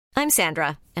I'm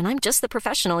Sandra, and I'm just the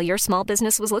professional your small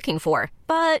business was looking for.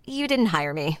 But you didn't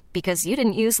hire me because you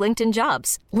didn't use LinkedIn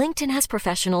Jobs. LinkedIn has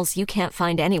professionals you can't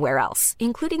find anywhere else,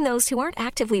 including those who aren't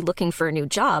actively looking for a new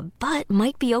job, but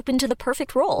might be open to the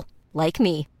perfect role, like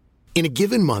me. In a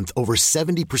given month, over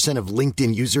 70% of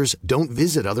LinkedIn users don't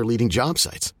visit other leading job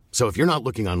sites. So if you're not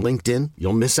looking on LinkedIn,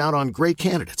 you'll miss out on great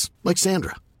candidates like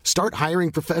Sandra. Start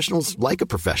hiring professionals like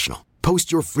a professional.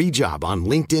 Post your free job on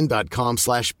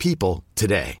linkedin.com/people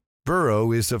today.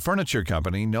 Burrow is a furniture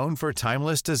company known for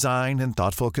timeless design and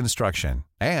thoughtful construction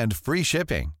and free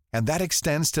shipping, and that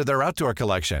extends to their outdoor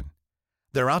collection.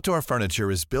 Their outdoor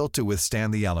furniture is built to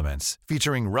withstand the elements,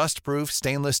 featuring rust-proof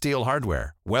stainless steel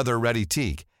hardware, weather-ready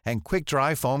teak, and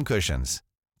quick-dry foam cushions.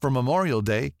 For Memorial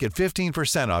Day, get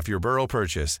 15% off your Burrow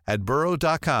purchase at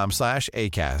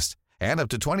burrow.com/acast and up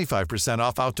to 25%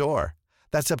 off outdoor.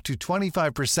 That's up to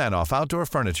 25% off outdoor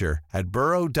furniture at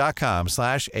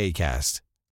burrow.com/acast.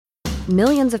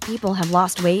 Millions of people have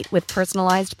lost weight with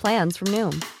personalized plans from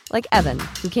Noom. Like Evan,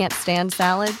 who can't stand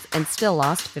salads and still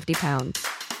lost 50 pounds.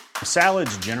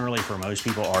 Salads generally for most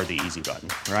people are the easy button,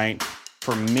 right?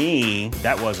 For me,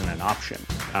 that wasn't an option.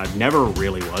 I never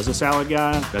really was a salad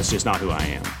guy. That's just not who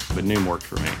I am. But Noom worked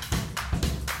for me.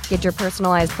 Get your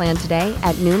personalized plan today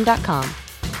at Noom.com.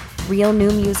 Real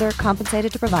Noom user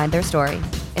compensated to provide their story.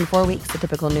 In 4 weeks, the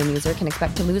typical Noom user can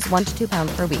expect to lose 1 to 2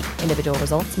 pounds per week. Individual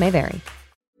results may vary.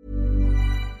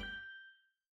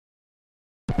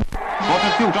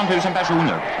 Bortåt 14 000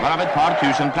 personer, varav ett par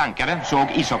tusen plankare, såg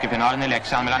ishockeyfinalen i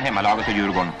Leksand mellan hemmalaget och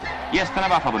Djurgården. Gästerna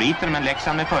var favoriter, men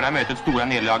Leksand med förra mötets stora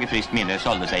nederlag i friskt minne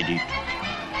sålde sig dyrt.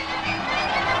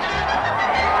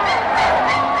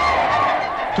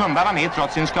 Tumba var med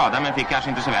trots sin skada, men fick kanske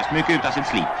inte så värst mycket ut av sitt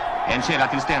slit. En källa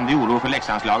till ständig oro för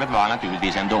Leksandslaget var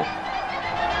naturligtvis ändå.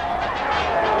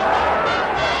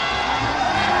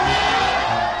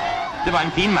 Det var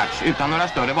en fin match utan några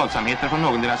större våldsamheter från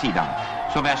någondera sidan.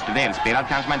 Så värst välspelad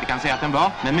kanske man inte kan säga att den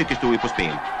var, men mycket stod ju på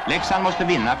spel. Leksand måste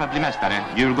vinna för att bli mästare.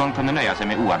 Djurgården kunde nöja sig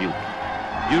med oavgjort.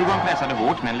 Djurgården pressade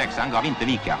hårt, men Leksand gav inte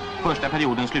vika. Första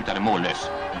perioden slutade mållös.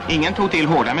 Ingen tog till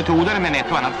hårda metoder, men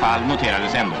ett och annat fall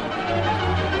noterades ändå.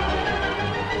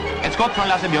 Ett skott från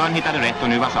Lasse Björn hittade rätt och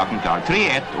nu var saken klar.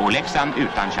 3-1 och Leksand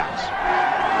utan chans.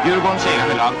 Djurgårdens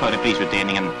segrande lag före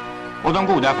prisutdelningen och de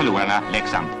goda förlorarna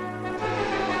Leksand.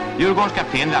 Djurgårdens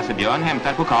kapten Lasse Björn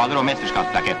hämtar pokaler och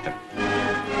mästerskapsplaketter.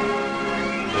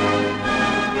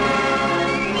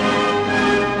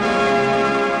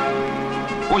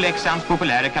 Och Leksands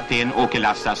populära kapten Åke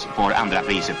Lassas får andra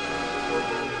priset.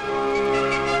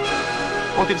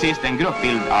 Och till sist en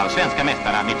gruppbild av svenska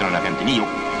mästarna 1959.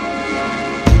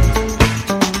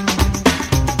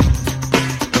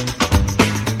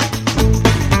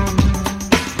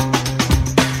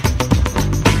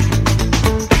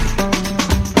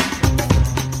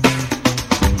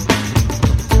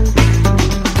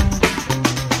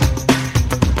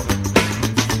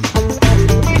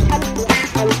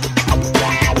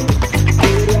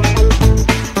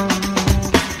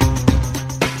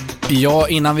 Ja,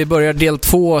 innan vi börjar del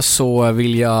 2 så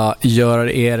vill jag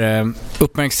göra er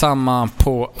uppmärksamma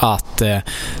på att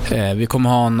vi kommer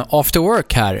ha en after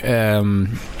work här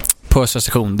på Östra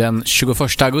station den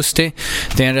 21 augusti.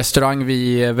 Det är en restaurang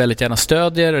vi väldigt gärna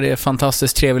stödjer och det är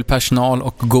fantastiskt trevlig personal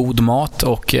och god mat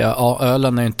och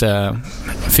ölen är inte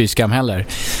fyskam heller.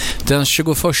 Den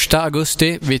 21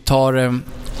 augusti, vi tar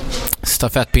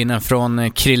stafettpinnen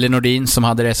från Krille Nordin som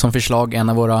hade det som förslag, en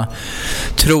av våra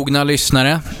trogna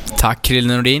lyssnare. Tack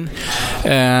Krille Nordin.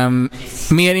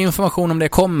 Mer information om det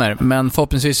kommer, men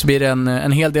förhoppningsvis blir det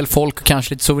en hel del folk,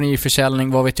 kanske lite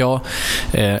souvenirförsäljning, vad vet jag.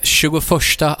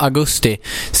 21 augusti,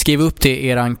 skriv upp det i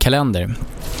eran kalender.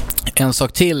 En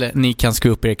sak till ni kan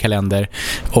skriva upp i er kalender,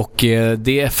 och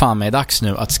det är fan mig dags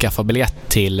nu att skaffa biljett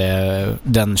till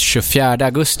den 24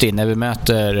 augusti när vi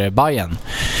möter Bayern.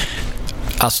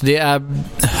 Alltså det är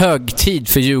hög tid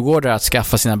för djurgårdare att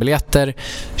skaffa sina biljetter.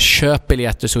 Köp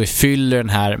biljetter så vi fyller den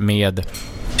här med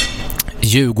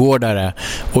djurgårdare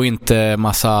och inte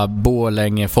massa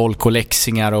Borlänge folk och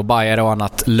läxingar och bajare och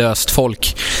annat löst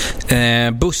folk.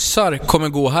 Bussar kommer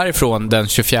gå härifrån den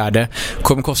 24.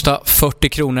 Kommer kosta 40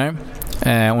 kronor.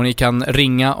 Och ni kan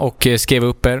ringa och skriva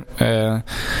upp er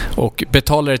och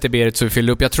betala det till Berit så vi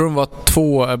fyller upp. Jag tror det var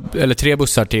 2 eller 3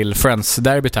 bussar till Friends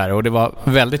derbyt här och det var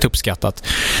väldigt uppskattat.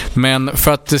 Men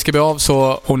för att det ska bli av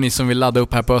så, och ni som vill ladda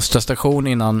upp här på Östra station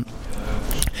innan,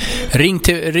 ring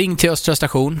till Östra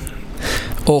station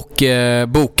och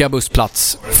boka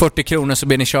bussplats. 40 kronor så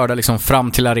blir ni körda liksom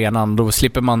fram till arenan. Då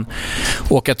slipper man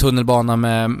åka tunnelbana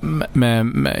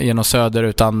med genom söder,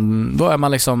 utan då är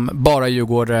man liksom bara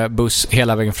Djurgården buss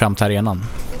hela vägen fram till arenan.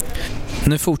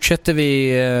 Nu fortsätter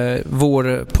vi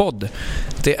vår podd.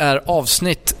 Det är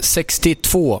avsnitt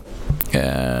 62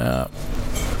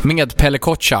 med Pelle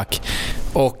Kotschack.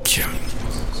 Och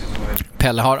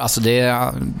Pelle har, alltså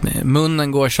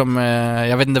munnen går som,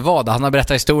 jag vet inte vad, han har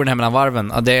berättat historien här mellan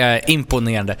varven. Det är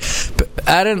imponerande.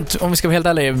 Om vi ska vara helt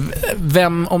ärliga,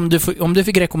 om du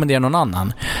fick rekommendera någon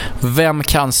annan, vem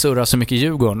kan surra så mycket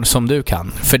Djurgården som du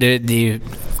kan? För det är ju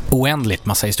oändligt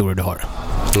massa historier du har.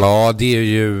 Ja, det är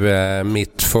ju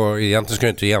egentligen ska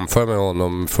jag inte jämföra med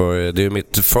honom, för det är ju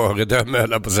mitt föredöme,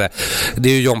 eller på att säga. Det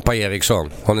är ju Jompa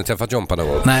Eriksson. Har ni träffat Jompa någon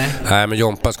gång? Nej, men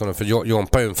Jompa ska nog, för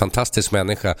Jompa är ju en fantastisk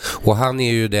människa, och han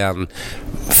är ju den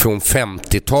från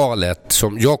 50-talet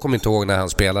som jag kommer inte ihåg när han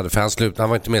spelade, för han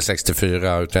var inte med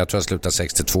 64, utan jag tror han slutade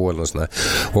 62 eller något sånt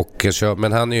där.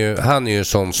 Men han är ju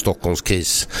sån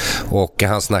Stockholmskris, och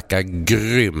han snackar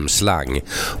grym slang,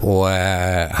 och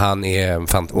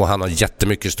han har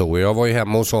jättemycket historia. Jag var ju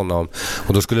hemma hos honom,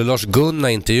 och då skulle Lars Gunnar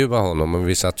intervjua honom, och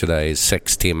vi satt ju där i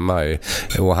 6 timmar,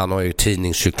 och han har ju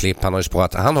tidningsklipp, han har ju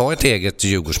sparat, han har ett eget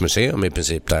Djurgårdsmuseum i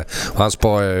princip där, och han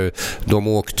sparar ju,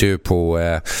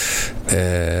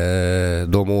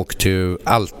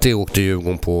 alltid åkte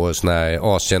Djurgården på såna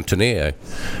här Asien-turnéer,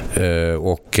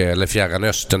 eller Fjärran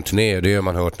Östern-turnéer. Det har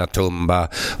man hört när Tumba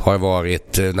har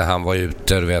varit, när han var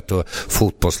ute, du vet, och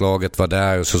fotbollslaget var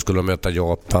där, och så skulle de möta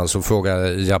Japan, så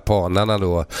frågade japanerna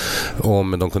då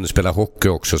om de kunde spela hockey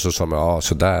också, så sa de ja,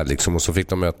 så där liksom, och så fick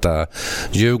de möta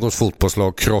Djurgårdens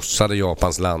fotbollslag, krossade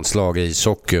Japans landslag i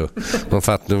ishockey.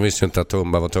 De visste ju inte att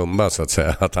Tumba var Tumba, så att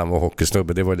säga, att han var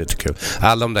hockeysnubbe. Det var lite kul.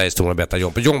 Alla de där historierna berättar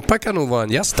Jompa kan nog vara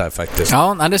en gäst där faktiskt.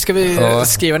 Ja, det ska vi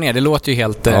skriva ner. Det låter ju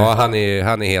helt... Ja, han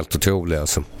är helt otrolig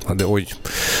alltså.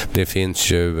 Det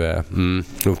finns ju...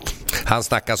 Han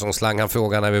snackar som slang. Han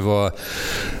frågade när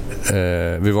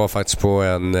vi var faktiskt på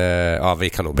en... vi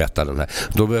kan nog berätta den här.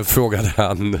 Då frågade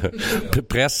han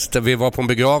prästen. Vi var på en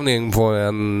begravning på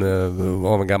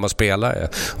av en gammal spelare.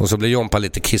 Och så blir Jompa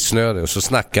lite kissnödig, och så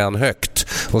snackar han högt.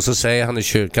 Och så säger han i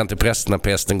kyrkan till prästen när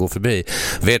prästen går förbi: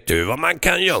 vet du var man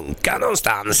kan junka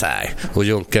någonstans här? Och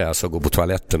junka, alltså gå på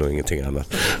toaletten och ingenting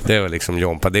annat. Det var liksom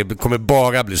Jompa. Det kommer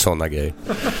bara bli såna grejer.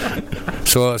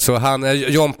 Så han,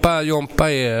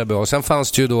 Jompa är bra. Och sen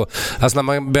fanns det ju då, alltså när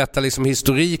man berättar liksom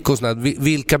historik och sådär,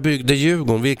 vilka byggde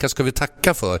Djurgården, vilka ska vi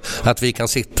tacka för att vi kan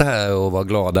sitta här och vara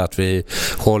glada att vi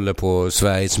håller på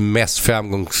Sveriges mest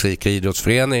framgångsrika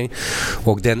idrottsförening.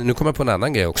 Och nu kommer jag på en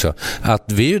annan grej också, att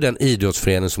vi är ju den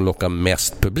idrottsförening som lockar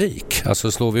mest publik.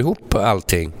 Alltså slår vi ihop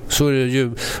allting, så är det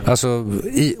ju, alltså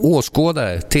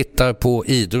åskådare tittar på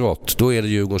idrott, då är det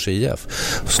Djurgårdens IF.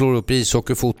 Slår upp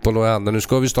ishockey, fotboll och andra. Nu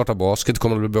ska vi starta basket,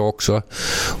 kommer det bli bra också.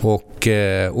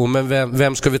 Men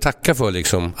vem ska vi tacka för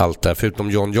liksom allt där,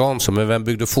 förutom John Jansson? Men vem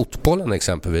byggde fotbollen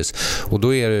exempelvis? Och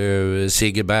då är det ju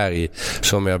Sigge Berg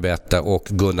som jag berättade, och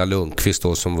Gunnar Lundqvist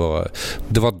då,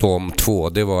 det var de två.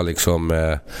 Det var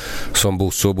liksom som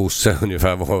Bosse och Bosse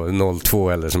ungefär var 02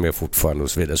 eller som är fortfarande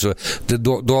och så vidare. Så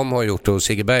de har gjort, och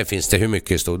Sigge Berg finns det hur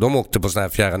mycket historia. De åkte på såna här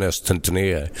Fjärran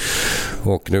Östern-turnéer.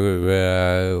 Och nu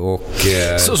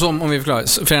så som, om vi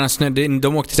förklarar, Fjärran Östern,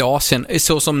 de åkte till Asien,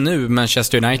 så som nu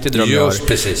Manchester United just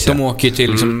precis, de åker ju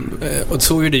till liksom, och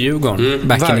så gjorde Djurgården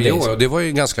back in the days. År, och det var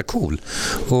ju ganska cool.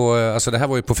 Och alltså det här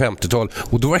var ju på 50-tal,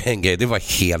 och då var det en grej, det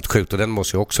var helt sjukt, och den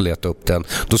måste jag också leta upp den.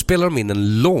 Då spelade de in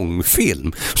en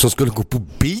långfilm som skulle gå på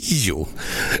bio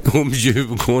om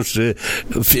Djurgårdens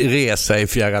resa i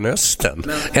Fjärran Östern.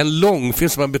 En långfilm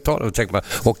som man betalade, och tänkte man,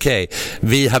 okej,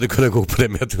 vi hade kunnat gå på det,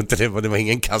 men jag tror inte det var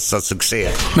ingen kassasuccé.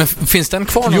 Men finns den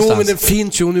kvar någonstans? Jo, men den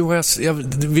finns ju.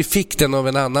 Vi fick den av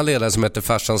en annan ledare som heter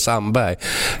Farsan Sandberg,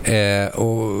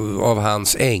 och av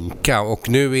hans änka, och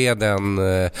nu är den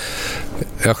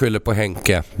jag skyller på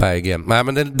Henke Berggren. Nej,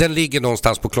 men den ligger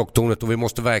någonstans på klocktornet, och vi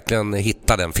måste verkligen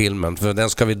hitta den filmen, för den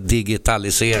ska vi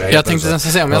digitalisera. Jag tänkte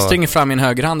säga, om jag stänger fram min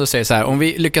högerhand och säger så här: om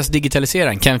vi lyckas digitalisera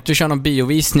den, kan du köra någon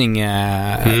biovisning?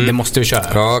 Det måste vi köra.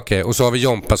 Ja, okej. Och så har vi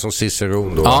Jompa som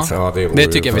Ciceron då. Ja, alltså, det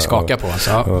tycker jag vi skakar på. Alltså.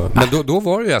 Ja. Men då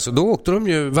var det ju, alltså, då åkte de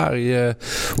ju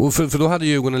för då hade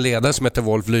Djurgården en ledare som hette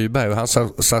Wolf Lyberg, och han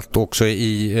satt också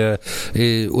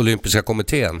i olympiska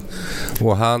kommittén.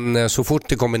 Och han, så fort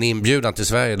det kom en inbjudan till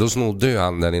Sverige, då snodde ju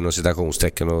han den inom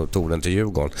citationstecken och tog den till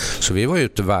Djurgården. Så vi var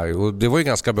ute och det var ju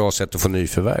ganska bra sätt att få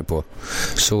nyförvärv på.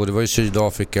 Så det var ju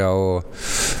Sydafrika, och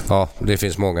ja, det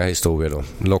finns många historier då.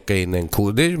 Locka in en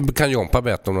ko. Det kan Jompa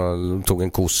berätta om, de tog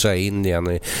en kossa in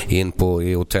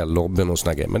i hotellobbyn och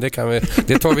såna grejer. Men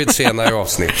det tar vi ett senare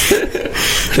avsnitt.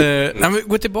 Vi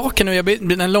går tillbaka nu.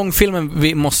 Den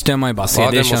långfilmen måste man ju bara se.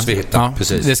 Ja, det måste vi hitta.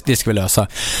 Precis. Det ska vi lösa.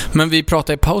 Men vi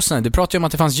pratade i pausen. Du pratade ju om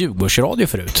att det fanns Djurgårdsradio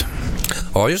förut.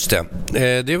 Ja, just det.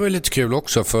 Det var ju lite kul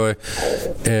också för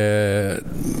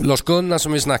Lars Gunnar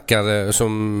som vi snackade,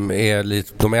 som är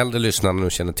lite, de äldre lyssnarna nu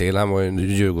känner till, han var ju en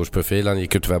Djurgårdsprofil, han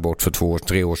gick ju tyvärr bort för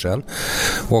 2-3 år sedan.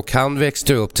 Och han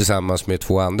växte upp tillsammans med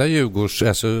 2 andra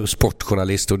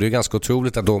sportjournalister, och det är ganska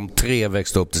otroligt att de 3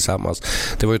 växte upp tillsammans.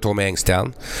 Det var ju Tom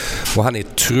Engstrand, och han är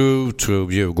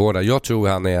true djurgårdare. Jag tror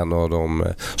han är en av de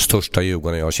största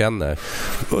djurgårdarna jag känner,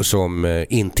 som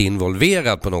inte är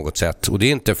involverad på något sätt. Och det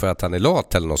är inte för att han är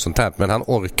lat eller något sånt här, men han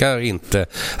orkar inte.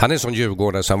 Han är sån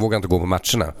djurgårdare så han vågar inte gå på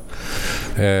matcherna.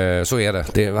 Så är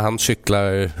det. Han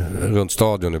cyklar runt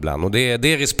stadion ibland, och det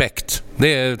är respekt.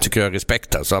 Det tycker jag är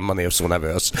respekt, alltså, att man är så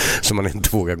nervös så man inte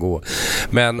vågar gå.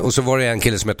 Men, och så var det en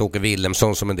kille som heter Åke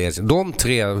Willemsson som en del. De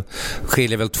 3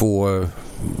 skiljer väl 2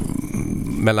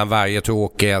 mellan varje, till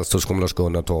Åke äldst och så kommer Lars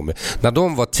Gunnar och Tommy. När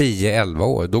de var 10-11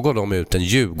 år, då går de ut en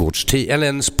eller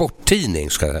en sporttidning,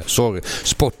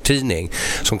 sporttidning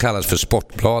som kallas för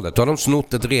Sportbladet. Då har de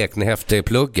snott ett räknehäfte i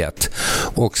plugget,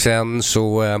 och sen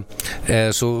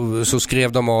så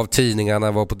skrev de av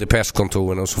tidningarna, var på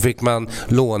depeschkontoren, och så fick man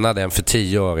låna den för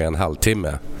 10 öre en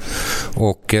halvtimme.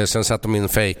 Och sen satt de in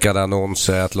fejkade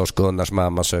annonser att Lars Gunnars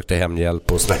mamma sökte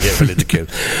hemhjälp och sådär. Det var lite kul.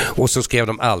 Och så skrev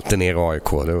de alltid ner AIK.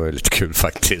 Det var lite kul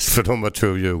faktiskt, för de var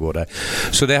true djurgårdare.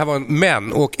 Så det här var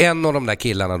och en av de där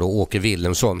killarna då, Åke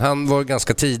Willemsson, han var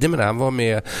ganska tidig med det. Han var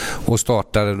med och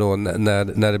startade då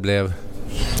när det blev...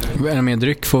 Är det mer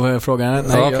dryck för frågan?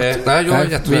 Nej, okay. Nej, jag är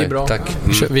jättebra. Vi är bra. Tack.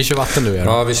 Vi kör vatten du gör.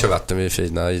 Ja, vi kör vatten. Vi är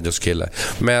fina idrottskillar.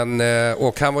 Men,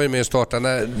 och han var ju med och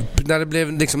startade när det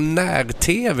blev liksom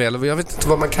när-tv, eller jag vet inte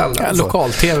vad man kallar det.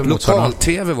 Lokal-tv.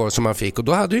 Lokal-tv var det som man fick. Och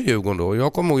då hade ju Djurgården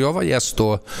då. Jag var gäst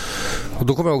då. Och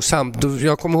då kommer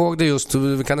jag kommer ihåg det just.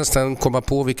 Vi kan nästan komma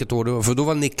på vilket år det var. För då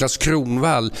var Niklas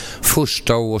Kronvall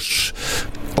första års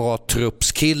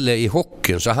A-truppskille i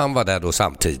hockeyn, så han var där då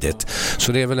samtidigt.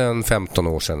 Så det är väl en 15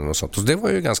 år sedan och sånt. Och det var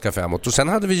ju ganska framåt. Och sen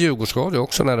hade vi Djurgårdsradio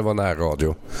också när det var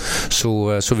närradio.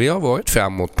 Så vi har varit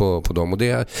framåt på dem. Och det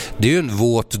är ju en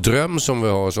våt dröm som vi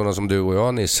har, sådana som du och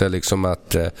jag, Nisse, liksom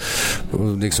att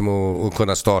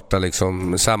kunna starta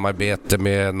liksom samarbete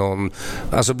med någon.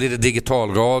 Alltså blir det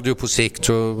digital radio på sikt,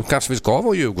 så kanske vi ska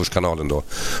vara Djurgårdskanalen då.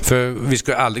 För vi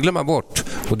ska aldrig glömma bort,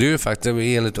 och det är ju faktiskt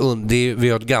vi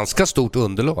har ett ganska stort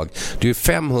underlag. Det är ju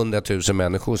 500 000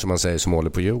 människor som man säger som håller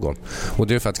på Djurgården. Och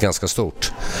det är faktiskt ganska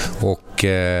stort. Och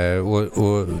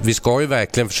vi ska ju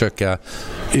verkligen försöka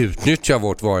utnyttja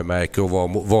vårt varumärke och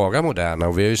vara moderna.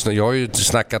 Och jag har ju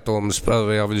snackat om,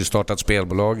 jag vill ju starta ett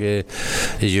spelbolag i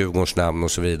Djurgårdens namn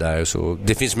och så vidare. Så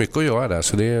det finns mycket att göra där.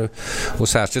 Så och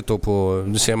särskilt då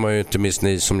det ser man ju inte minst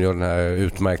ni som gör den här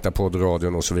utmärkta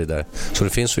poddradion och så vidare. Så det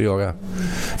finns att göra.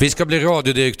 Vi ska bli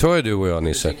radiodirektör, du och jag,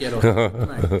 Nisse.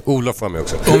 Olof var med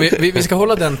också. Och vi ska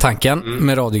hålla den tanken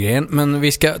med radiogrejen, men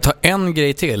vi ska ta en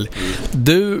grej till.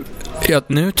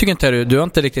 Nu tycker inte du har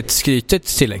inte riktigt skrytit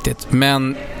tillräckligt,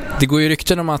 men det går ju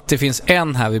rykten om att det finns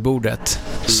en här vid bordet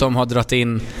som har dratt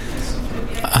in,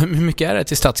 hur mycket är det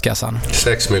till statskassan?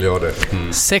 6 miljarder.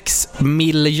 6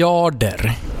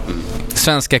 miljarder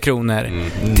svenska kronor.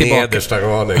 Nedersta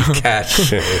raden,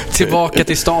 cash. Tillbaka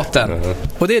till staten.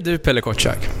 Och det är du, Pelle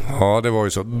Kotschack. Ja, det var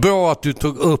ju så. Bra att du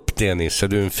tog upp det, Nisse.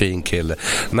 Du är en fin kille.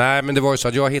 Nej, men det var ju så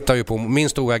att jag hittar ju på min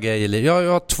stora grej.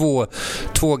 Jag har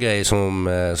två grejer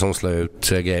som slår ut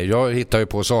grejer. Jag hittar ju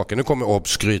på saker. Nu kommer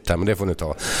obskryt här, men det får ni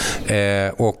ta.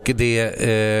 Och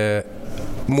det...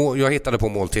 Jag hittade på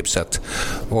måltipset,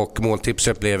 och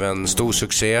måltipset blev en stor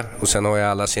succé, och sen har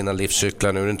jag alla sina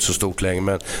livscyklar, nu är det inte så stort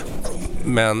längre,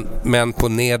 men på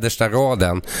nedersta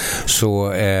raden så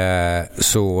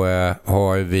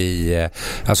har vi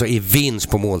alltså i vinst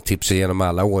på måltipset genom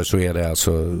alla år, så är det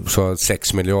alltså så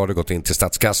 6 miljarder gått in till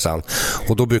statskassan.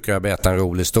 Och då brukar jag berätta en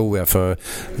rolig historia, för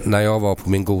när jag var på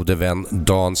min gode vän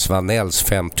Dan Svanells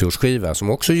 50-årsskiva, som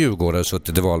också Djurgårdare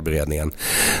suttit i valberedningen,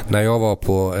 när jag var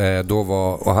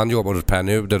på och han jobbade åt Per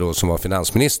Nuder då, som var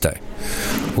finansminister.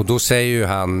 Och då säger ju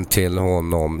han till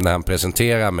honom, när han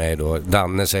presenterar mig då,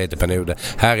 Danne säger till Per Nuder,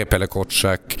 här är Pelle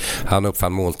Kotschack, han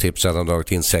uppfann måltips att han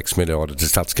dragit in 6 miljarder till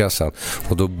statskassan.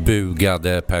 Och då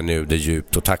bugade Per Nuder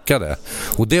djupt och tackade.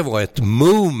 Och det var ett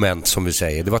moment, som vi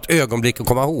säger. Det var ett ögonblick att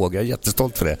komma ihåg. Jag är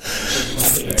jättestolt för det.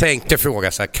 Tänkte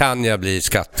fråga så här, kan jag bli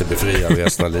skattebefriad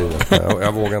resten av livet?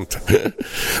 Jag vågar inte.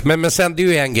 Men sen, det är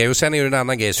ju en grej, och sen är det en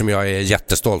annan grej som jag är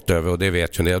jättestolt över, och det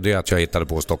vet ju ni, och det är att jag hittade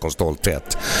på Stockholms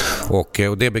stolthet. Och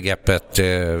det begreppet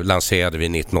lanserade vi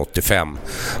 1985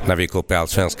 när vi gick upp i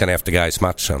Allsvenskan efter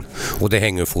Gais-matchen. Och det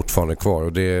hänger fortfarande kvar.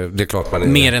 Och det är klart man är...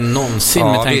 Mer än någonsin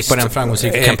med tanke på den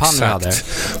framgångsrika kampanjen vi hade.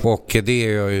 Och det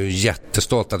är jag ju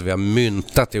jättestolt att vi har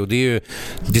myntat det. Och det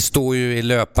står ju i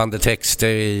löpande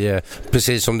texter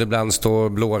precis som det ibland står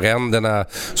blåränderna,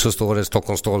 så står det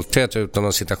Stockholms stolthet utan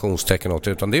någon citationstecken åt,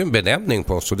 utan det är ju en benämning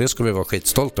på oss och det ska vi vara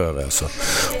skitstolta över alltså.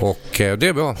 Och det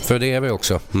är bra, för det är vi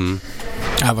också.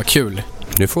 Ja, vad kul.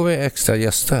 Nu får vi extra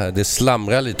gäster här. Det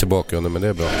slamrar lite i bakgrunden, men det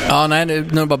är bra. Ja, nej, nu är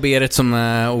det bara Berit som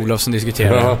Olof som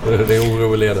diskuterar. Ja, det är oro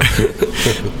och leda.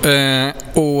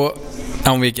 Och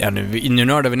om nu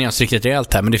nördar vi ner oss riktigt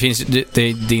rejält här, men det finns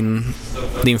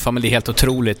din familj är helt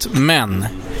otroligt. Men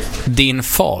din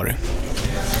far...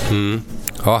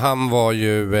 Ja, han var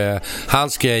ju...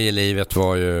 hans grej i livet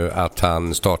var ju att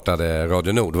han startade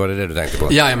Radio Nord. Var det du tänkte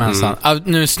på? Jajamensan.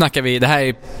 Nu snackar vi... Det här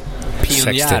är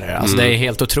pionjärer. Alltså det är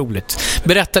helt otroligt.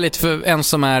 Berätta lite för en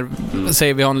som är...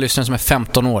 Säger vi har en lyssnare som är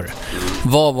 15 år.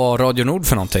 Vad var Radio Nord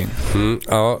för någonting?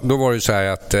 Ja, då var det ju så här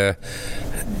att...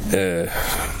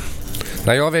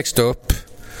 när jag växte upp,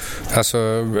 alltså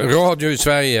radio i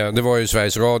Sverige, det var ju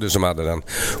Sveriges Radio som hade den,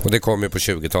 och det kom ju på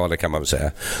 20-talet kan man väl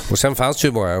säga. Och sen fanns det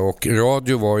ju bara, och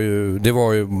radio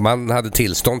var ju, man hade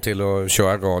tillstånd till att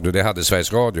köra radio, det hade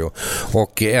Sveriges Radio.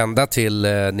 Och ända till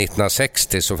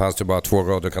 1960 så fanns det bara 2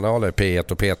 radiokanaler,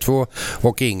 P1 och P2,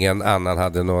 och ingen annan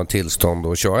hade någon tillstånd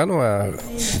att köra några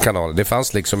kanaler. Det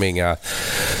fanns liksom inga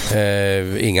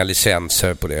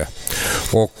licenser på det.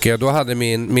 Och då hade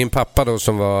min pappa då,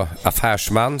 som var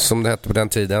affärsman som det hette på den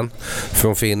tiden,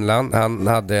 från Finland. Han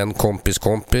hade en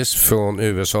kompis från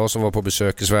USA som var på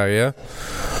besök i Sverige.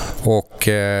 Och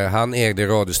han ägde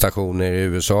radiostationer i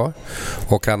USA.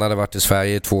 Och han hade varit i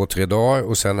Sverige i 2-3 dagar.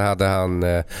 Och sen hade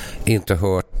han inte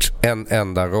hört en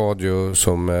enda radio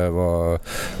som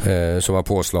var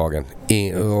påslagen.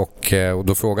 Och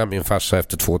då frågade min farsa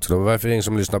efter 2-3 dagar, varför är det ingen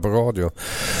som lyssnar på radio?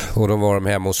 Och då var de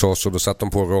hemma hos oss och då satt de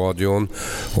på radion.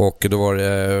 Och då var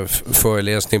det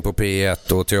föreläsning på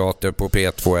P1 och teater på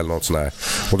P2 eller något sånt där.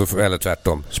 Och då, eller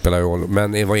tvärtom, spelar roll.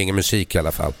 Men det var ingen musik i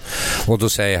alla fall. Och då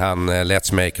säger han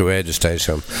Let's make a radio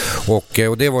station. Och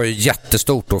det var ju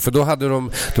jättestort då. För då hade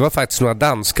det var faktiskt några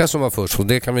danskar som var först, och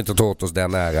det kan vi inte ta åt oss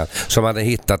den äran, som hade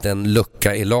hittat en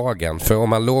lucka i lagen. För om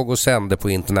man låg och sände på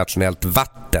internationellt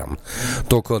vatten,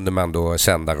 då kunde man då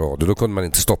sända radio. Då kunde man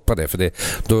inte stoppa det, för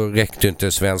då räckte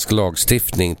inte svensk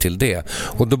lagstiftning till det.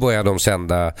 Och då började de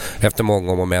sända, efter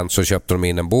många moment så köpte de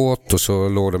in en båt och så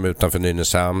låg de utanför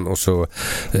Nynäshamn och så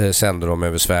sände de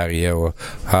över Sverige och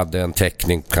hade en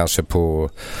täckning kanske på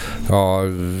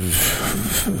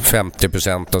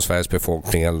 50% av Sveriges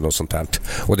befolkning eller något sånt där.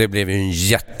 Och det blev ju en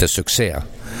jättesuccé.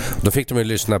 Då fick de ju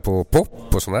lyssna på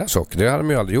pop och sådana här saker. Det hade de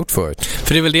ju aldrig gjort förut.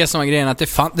 För det är väl det som var grejen, att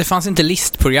det fanns inte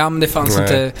listprogram, det fanns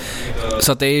inte...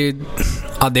 Så att det är ju...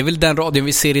 Ja, det är väl den radion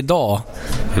vi ser idag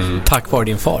tack vare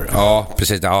din far. Ja,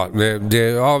 precis. Ja,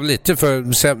 lite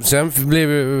för... Sen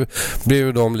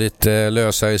blev de lite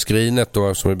lösa i skrinet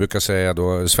då, som vi brukar säga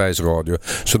då, Sveriges Radio.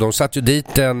 Så de satt ju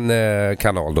dit en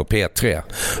kanal då, P3.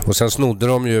 Och sen snodde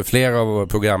de ju flera av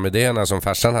programidéerna som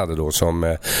farsan hade då,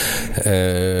 som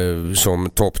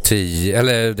topp 10,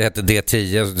 eller det hette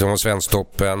D10 som var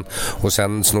Svensktoppen, och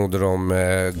sen snodde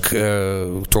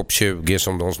de topp 20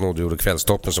 som de snodde och gjorde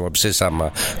Kvällstoppen, som var precis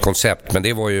samma koncept, men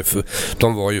de var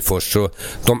ju först. Så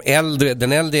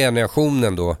den äldre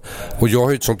generationen då, och jag har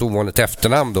ju ett sånt ovanligt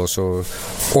efternamn då, så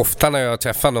ofta när jag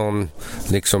träffar någon,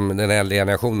 liksom den äldre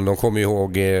generationen, de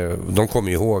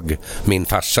kommer ihåg min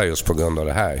farsa just på grund av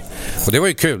det här. Och det var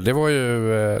ju kul, det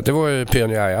var ju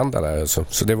pionjäranda där alltså.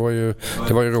 Så det var ju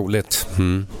roligt.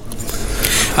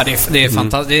 Ja, det är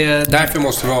fantastiskt. Därför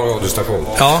måste vi ha en radiostation.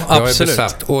 Ja, absolut. Jag är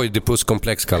besatt.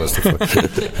 Oidipuskomplex kallas det för.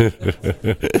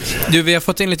 Du, vi har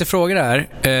fått in lite frågor här.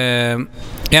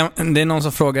 Det är någon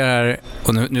som frågar här,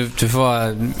 och nu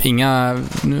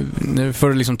får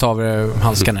du liksom ta av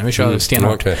handskarna. Vi kör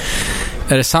stenhårt. Okay.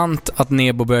 Är det sant att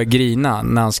Nebo började grina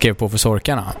när han skrev på för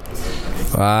Sorkarna?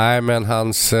 Nej, men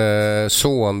hans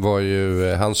son var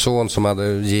ju... Hans son som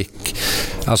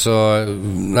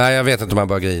jag vet inte om han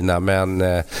började grina, men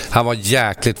han var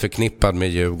jäkligt förknippad med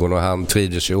Djurgården och han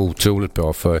trivdes ju otroligt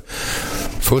bra, för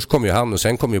först kom ju han och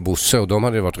sen kom ju Bosse, och de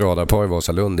hade ju varit radarpar i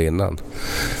Vasalund innan.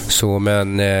 Så,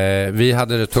 men vi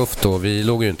hade det tufft då. Vi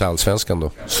låg ju inte allsvenskan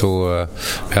då, så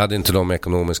vi hade inte de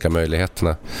ekonomiska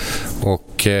möjligheterna.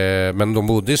 Men de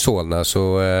bodde i Solna,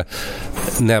 så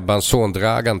Nebbans son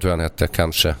Dragan, tror jag han hette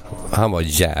kanske, han var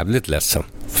jävligt ledsen.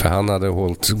 För han hade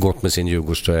gått med sin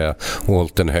Djurgårdströja och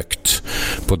hållit den högt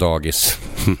på dagis.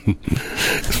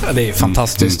 Ja, det är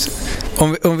fantastiskt.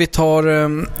 Om vi tar...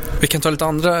 vi kan ta lite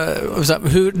andra...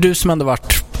 Hur du som ändå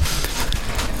varit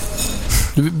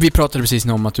Vi pratade precis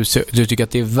om att du tycker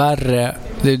att det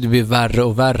blir värre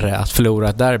och värre att förlora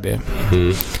ett derby.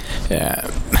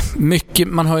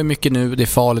 Man hör ju mycket nu, det är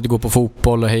farligt att gå på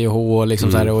fotboll och hej och hå och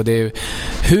liksom så här, och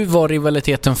hur var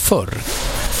rivaliteten förr?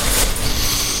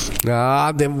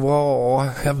 Ja,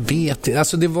 jag vet inte,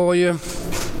 alltså det var ju...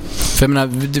 För jag menar,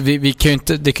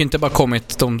 det kan ju inte bara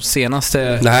kommit de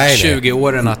senaste 20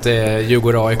 åren att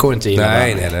Djurgården AIK inte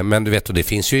gillar. Nej, men du vet, det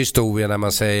finns ju historier när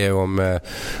man säger om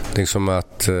liksom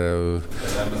att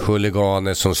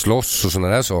huliganer som slåss och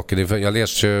sådana där saker.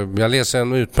 Jag läser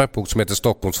en utmärkt bok som heter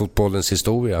Stockholmsfotbollens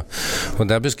historia. Och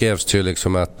där beskrevs det ju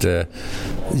liksom att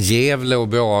Gävle och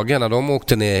Brage, när de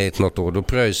åkte ner hit något år, då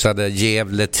pröjsade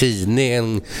Gävle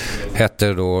tidningen,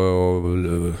 hette då, och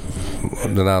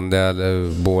den andra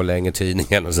Borlänge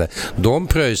tidningen och så.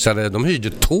 De hyrde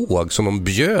tåg som de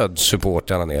bjöd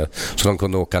supporterna ner så de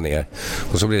kunde åka ner.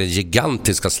 Och så blev det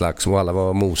gigantiska slagsmål. Alla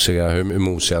var mosiga, hur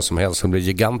mosiga som helst. Det blev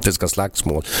gigantiska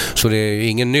slagsmål. Så det är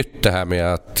inget nytt det här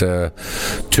med att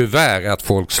tyvärr att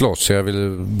folk slåss. Så jag vill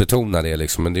betona det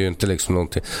liksom. Men det är ju inte liksom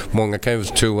någonting. Många kan ju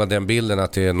tro att den bilden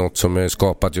att det är något som är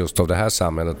skapat just av det här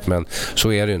samhället. Men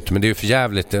så är det ju inte. Men det är ju för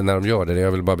jävligt när de gör det.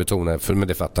 Jag vill bara betona det, men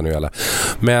det fattar ni alla.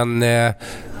 Men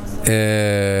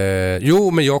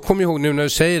men jag kommer ihåg nu när du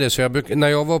säger det, så när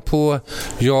jag var på,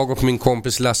 jag och min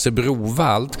kompis Lasse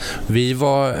Brovald, vi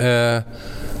var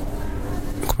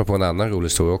kommer på en annan rolig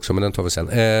historia också, men den tar vi sen.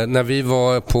 När vi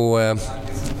var på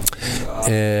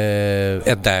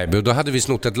ett derby, då hade vi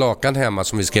snott ett lakan hemma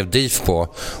som vi skrev DIF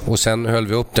på, och sen höll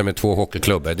vi upp det med 2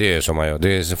 hockeyklubbor. Det är som man gör, det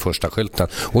är första skylten.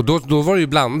 Och då var det ju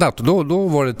blandat, och då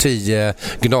var det 10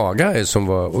 gnagare som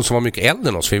var mycket äldre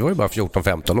än oss. Vi var ju bara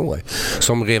 14-15 år,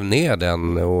 som rev ner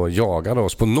den och jagade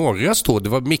oss på norra stå. Det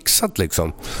var mixat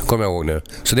liksom, kommer jag ihåg nu.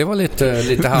 Så det var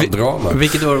lite halvdrama.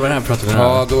 Vilket år var det här pratar vi om?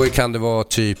 Ja, då kan det vara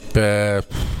typ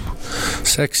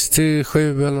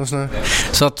 67 eller något sånt där.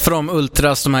 Så att för de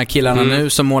ultras, de här killarna nu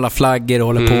som målar flaggor och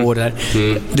håller på där.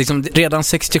 Liksom, redan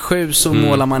 67 så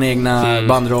målar man egna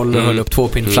bandroller och håller upp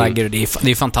 2-pinnflaggor.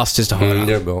 Det är fantastiskt att höra.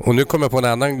 Det är bra. Och nu kommer jag på en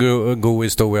annan god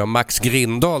historia om Max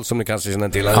Grindal, som ni kanske känner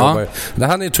till.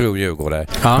 Han är tro Djurgårdare.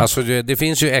 Alltså det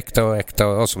finns ju äkta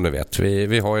och som du vet.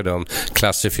 Vi har ju den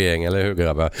klassifiering, eller hur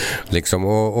grabbar? Liksom.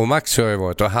 Och Max har ju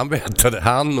varit, och han berättade,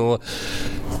 han och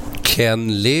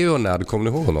Ken Leonard,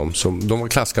 kommer ni ihåg honom? De var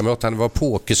klasskamrater, han var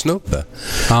pokersnubbe.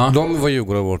 De var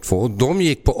Djurgården vårt två, och de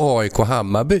gick på AIK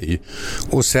Hammarby.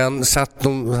 Och sen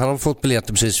hade de fått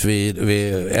biljetter precis vid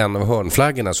en av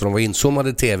hörnflaggorna, så de var inzoomade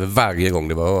i tv varje gång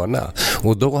det var hörna.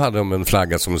 Och då hade de en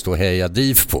flagga som det stod Heja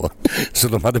DIF på. Så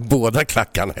de hade båda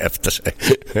klackarna efter sig.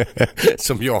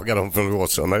 Som jagade dem från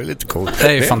Råsunda. Det är lite coolt.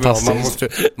 Det är fantastiskt.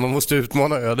 Man måste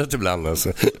utmana ödet ibland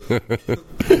alltså.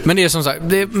 Men det är som sagt,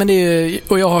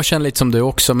 och jag har känt lite som du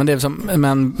också, men det är som,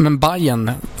 men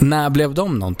Bayern, när blev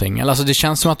de någonting? Alltså det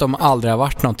känns som att de aldrig har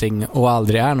varit någonting och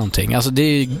aldrig är någonting. Alltså det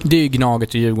är ju Gnaget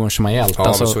och Djurgården som har hjälpt. Ja,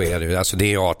 alltså, men så är det ju. Alltså det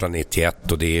är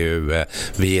 1891 och det är ju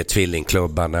vi är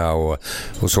tvillingklubbarna och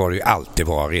så har det ju alltid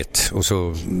varit. Och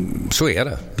så är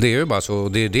det. Det är ju bara så.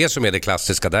 Det är det som är det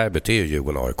klassiska derbyt, det är ju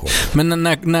Djurgården AIK. Men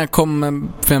när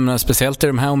kom speciellt i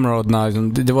de här områdena,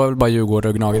 det var väl bara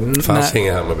Djurgården och Gnaget. Det fanns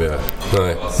inga Hammarby.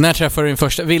 Nej. När träffade du din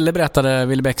första?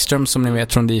 Ville Bäckström, som ni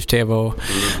vet från DIF TV och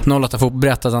 08 Fotboll,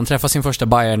 berättade att han träffade sin första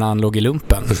Bayern när han låg i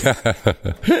lumpen.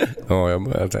 Ja, jag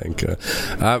börjar tänka.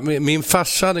 Min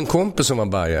farsa hade en kompis som var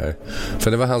Bayer.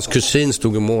 För det var hans kusin,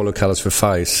 stod i mål och kallades för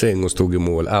Feising och stod i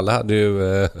mål. Alla hade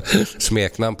ju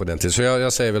smeknamn på den tiden. Så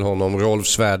jag säger väl honom, Rolf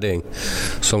Svärding,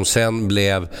 som sen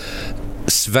blev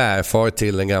svärfar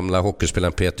till den gamla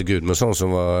hockeyspelaren Peter Gudmundsson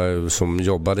som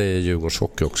jobbade i Djurgårdens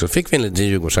hockey också. Fick vi en liten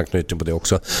Djurgårdsanknytning på det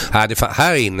också.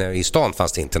 Här inne i stan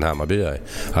fanns det inte en Hammarbyare.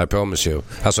 I promise you.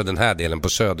 Alltså den här delen på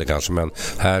söder kanske, men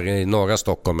här i norra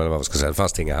Stockholm eller vad man ska säga,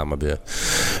 fanns det inga Hammarbyare.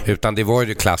 Utan det var ju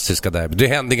det klassiska där. Det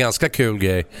hände ganska kul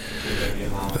grej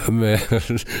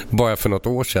bara för något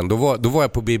år sedan. Då var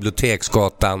jag på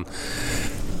Biblioteksgatan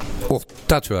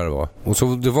 8 tror jag det var. Och så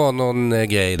det var någon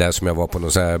grej där som jag var på,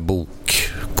 någon sån här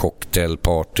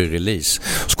cocktailparty-release.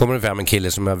 Så kommer det fram en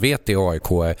kille som jag vet är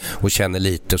AIK och känner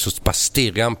lite, och så bara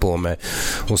stirrar han på mig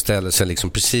och ställer sig liksom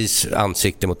precis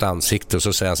ansikte mot ansikte, och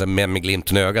så säger han så här, med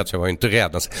glimten i ögat, så jag var inte rädd.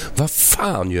 Han säger, vad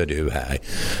fan gör du här?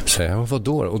 Så jag,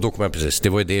 vadå? Och då kom jag precis, det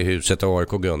var ju det huset där AIK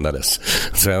grundades.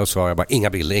 Så jag svarade bara, inga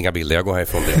bilder, jag går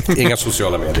härifrån det. Inga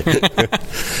sociala medier.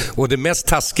 Och det mest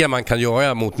taskiga man kan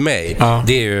göra mot mig,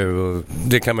 det är ju,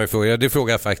 det kan man ju fråga. Det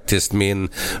frågar faktiskt min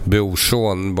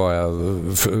brorson bara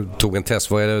tog en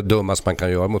test. Vad är det dummaste man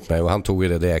kan göra mot mig? Och han tog ju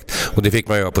det direkt. Och det fick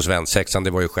man göra på svensexan,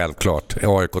 det var ju självklart.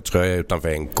 AIK-tröja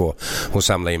utanför NK och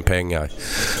samla in pengar.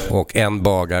 Och en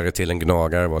bagare till en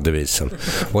gnagare var devisen.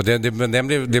 Och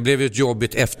det blev ju ett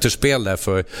jobbigt efterspel där,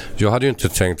 för jag hade ju inte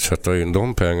tänkt sätta in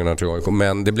de pengarna till AIK,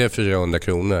 men det blev 400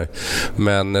 kronor.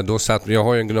 Men då satt, jag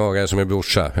har ju en gnagare som är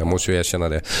brorsa, jag måste ju erkänna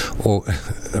det. Och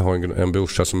jag har en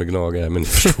brorsa som är gnagare, men ni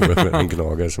förstår en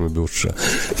gnagare som är brorsa.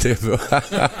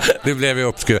 Det blev ju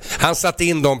uppskruvat. Han satte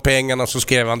in de pengarna och så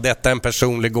skrev han: detta är en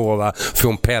personlig gåva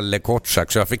från Pelle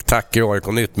Kortsak. Så jag fick tacka AIK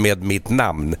Nytt med mitt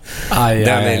namn. Den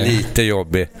är lite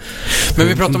jobbig. Men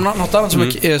vi pratar om något annat som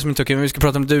inte är okej, men vi ska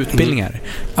prata om utbildningar.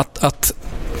 Att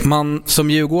man som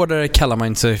djurgårdare kallar man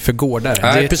inte sig för gårdare.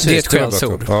 Nej, det är ett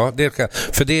skällsord. Ja,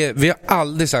 för vi har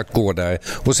aldrig sagt gårdare.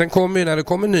 Och sen kommer ju, när det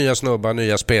kommer nya snubbar,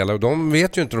 nya spelare, och de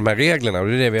vet ju inte de här reglerna, och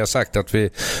det är det vi har sagt, att vi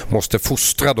måste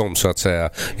fostra dem så att säga,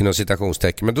 inom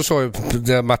citationstecken. Men då sa ju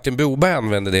Martin Boberg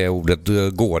använde det ordet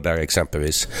gårdare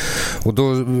exempelvis. Och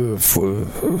då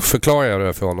förklarar jag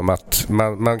det för honom att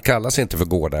man kallas inte för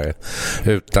gårdare,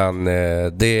 utan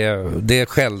det är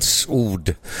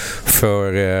skällsord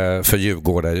för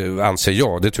djurgårdare, anser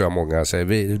jag. Det tror jag många säger.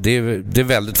 Det är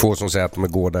väldigt få som säger att de är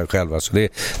gårdare själva, så det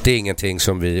är ingenting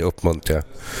som vi uppmuntrar.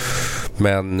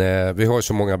 Men vi har ju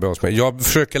så många bra spelare. Jag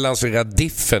försöker lansera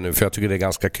Diffen nu, för jag tycker det är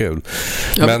ganska kul.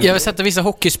 Men jag har sett att vissa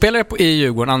hockeyspelare i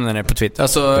Djurgården använder det på Twitter.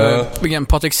 Alltså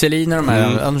Patrik Selin och de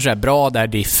här bra där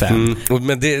Diffen.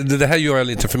 Men det här gör jag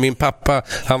lite, för min pappa,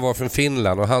 han var från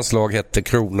Finland och hans lag hette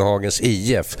Kronohagens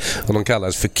IF och de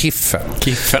kallades för Kiffen.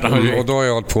 Och då har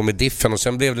jag hållit på med Diffen, och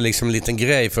sen blev det liksom en liten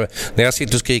grej, för när jag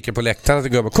sitter och skriker på läktaren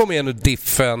till gubbar, kom igen nu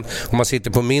Diffen, och man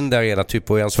sitter på min arena typ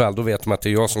på Jansvall, då vet man att det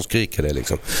är jag som skriker det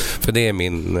liksom. För det är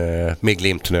min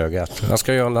glimten i ögat. Jag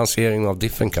ska göra en lansering av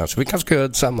Diffen kanske. Vi kanske ska göra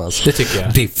det tillsammans. Det tycker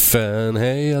jag. Diffen,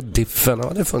 heja Diffen.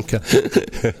 Ja, det funkar.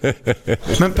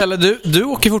 Men Pelle, du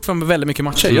åker fortfarande på väldigt mycket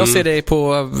matcher. Jag ser dig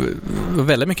på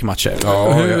väldigt mycket matcher.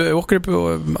 Ja, Hur åker du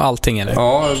på allting eller?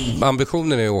 Ja,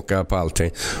 ambitionen är att åka på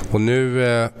allting. Och nu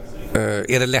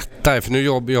är det lättare, för nu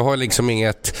jag har liksom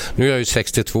inget, nu är jag ju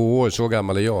 62 år, så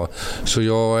gammal är jag. Så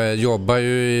jag jobbar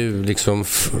ju liksom,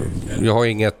 jag har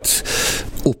inget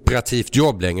operativt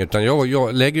jobb längre, utan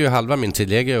jag lägger ju halva min tid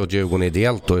lägger åt Djurgården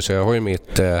ideellt då, så jag har ju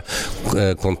mitt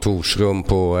kontorsrum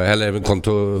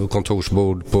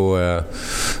kontorsbord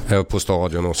på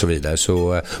stadion och så vidare.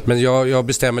 Så, men jag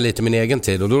bestämmer lite min egen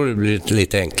tid, och då blir det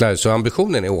lite enklare. Så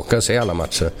ambitionen är att åka och se alla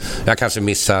matcher. Jag kanske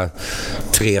missar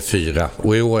 3-4,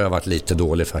 och i år har jag varit lite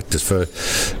dålig faktiskt, för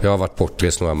jag har varit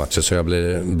bortrest några matcher, så jag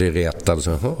blir retad.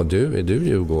 Så, är du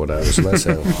Djurgårdare? Och så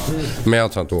där, men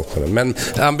jag tar inte åka det. Men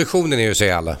ambitionen är ju att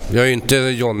se alla. Jag är ju inte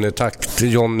Jonny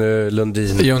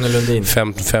Lundin.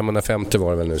 550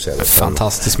 var det väl nu senast.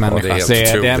 Fantastisk människa. Ja,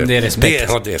 det är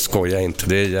respekt. Det skojar jag inte.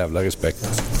 Det är jävla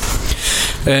respekt.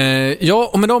 Ja,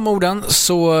 och med de orden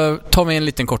så tar vi en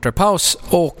liten kortare paus,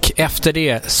 och efter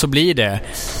det så blir det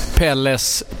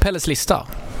Pelles lista.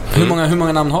 Hur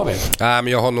många namn har vi? Men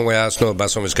jag har några snubbar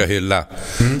som vi ska hylla.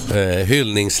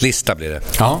 Hyllningslista blir det.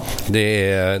 Ja.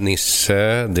 Det är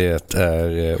Nisse, det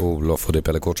är Olof och det är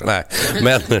Pelle Kortsak. Nej,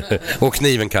 men och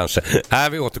kniven kanske.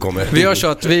 Vi återkommer. Vi gör så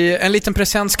att en liten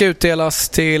present ska utdelas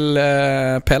till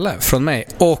Pelle från mig,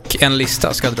 och en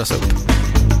lista ska dras upp.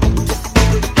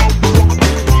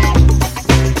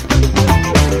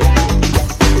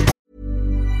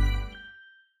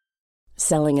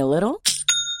 Selling a little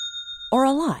or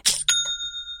a lot?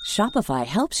 Shopify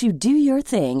helps you do your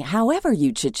thing however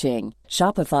you cha-ching.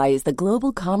 Shopify is the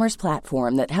global commerce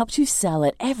platform that helps you sell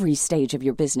at every stage of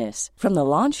your business. From the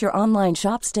launch your online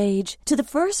shop stage to the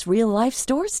first real-life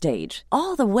store stage,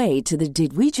 all the way to the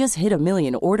did we just hit a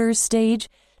million orders stage.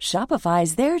 Shopify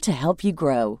is there to help you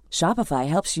grow. Shopify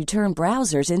helps you turn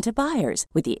browsers into buyers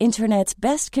with the internet's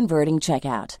best converting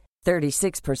checkout.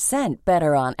 36%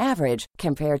 better on average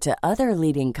compared to other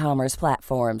leading commerce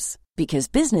platforms. Because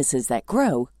businesses that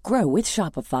grow, grow with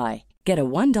Shopify. Get a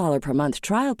 $1 per month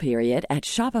trial period at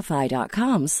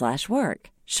shopify.com/work.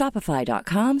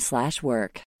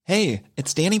 Shopify.com/work. Hey,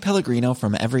 it's Danny Pellegrino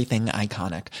from Everything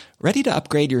Iconic. Ready to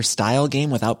upgrade your style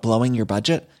game without blowing your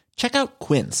budget? Check out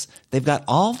Quince. They've got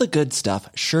all the good stuff,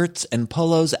 shirts and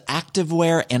polos,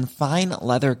 activewear, and fine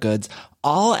leather goods,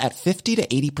 all at 50 to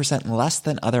 80% less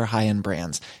than other high-end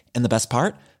brands. And the best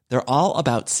part? They're all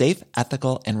about safe,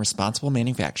 ethical, and responsible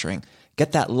manufacturing.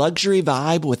 Get that luxury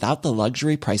vibe without the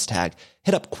luxury price tag.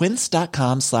 Hit up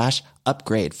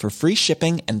quince.com/upgrade for free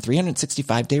shipping and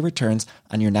 365-day returns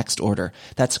on your next order.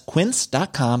 That's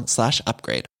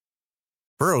quince.com/upgrade.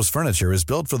 Burrow's furniture is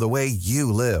built for the way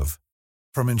you live.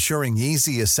 From ensuring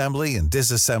easy assembly and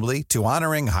disassembly to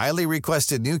honoring highly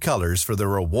requested new colors for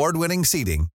their award-winning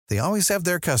seating, they always have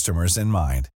their customers in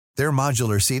mind. Their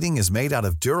modular seating is made out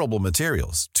of durable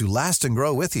materials to last and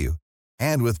grow with you.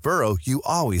 And with Burrow, you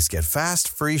always get fast,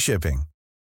 free shipping.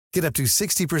 Get up to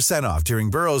 60% off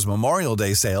during Burrow's Memorial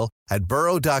Day sale at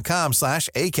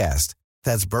burrow.com/ACAST.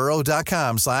 That's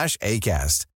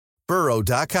burrow.com/ACAST.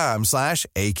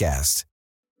 burrow.com/ACAST.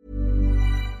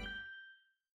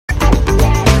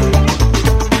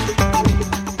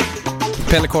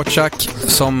 Pelle Kortsak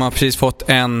som har precis fått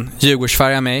en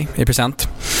Djurgårdsfärg av mig i present.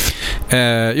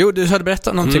 Jo, du hade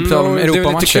berättat någonting om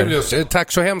Europamatcher.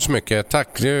 Tack så hemskt mycket. Tack,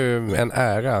 det är ju en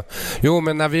ära. Jo,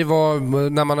 men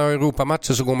när man har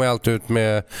Europamatcher så går man alltid ut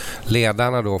med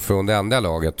ledarna då från det andra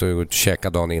laget och käkar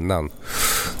dagen innan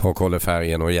och håller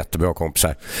färgen och jättebra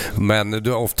kompisar.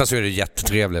 Men ofta så är det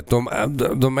jättetrevligt.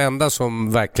 De enda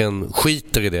som verkligen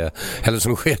skiter i det, eller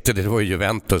som skiter i det var ju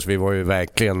Juventus. Vi var ju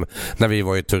verkligen, när vi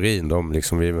var i Turin,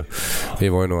 vi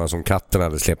var ju några som katten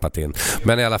hade släppt in.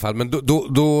 Men i alla fall, men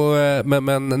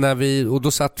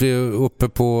då satt vi uppe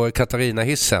på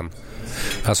Katarina-hissen,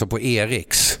 alltså på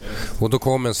Eriks, och då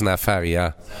kom en sån här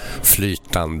färja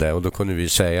flytande och då kunde vi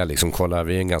säga liksom, kolla,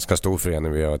 vi är en ganska stor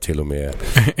förening, vi har till och med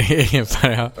egen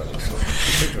färja.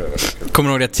 Kommer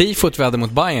du ihåg det tifot vi hade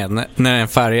mot Bayern när en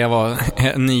färja var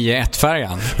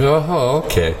 9-1-färjan? Jaha,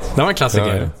 okej. Det var en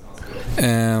klassiker.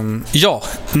 Ja,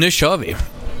 nu kör vi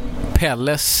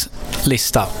Pelles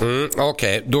lista.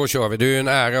 Okej, då kör vi. Det är ju en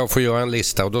ära att få göra en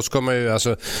lista, och då ska man ju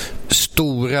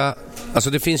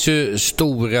det finns ju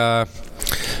stora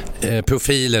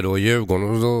profiler då i Djurgården,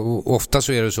 och då, ofta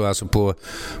så är det så alltså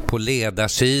på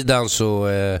ledarsidan så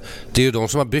det är ju de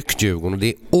som har byggt Djurgården, och det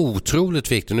är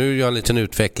otroligt viktigt. Nu gör jag en liten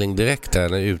utveckling direkt här,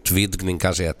 en utvidgning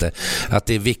kanske heter, att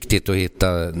det är viktigt att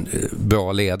hitta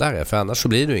bra ledare, för annars så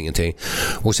blir det ju ingenting.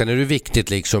 Och sen är det viktigt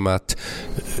liksom att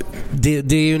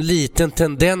det är ju en liten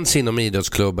tendens inom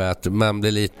idrottsklubbar att man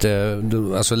blir lite,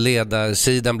 alltså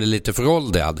ledarsidan blir lite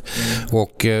föråldrad.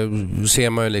 Och ser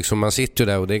man ju liksom, man sitter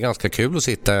ju där och det är ganska kul att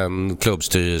sitta i en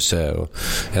klubbstyrelse, och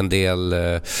en del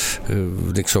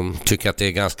liksom tycker att det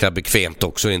är ganska bekvämt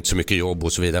också, inte så mycket jobb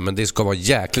och så vidare, men det ska vara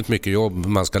jäkligt mycket jobb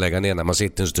man ska lägga ner när man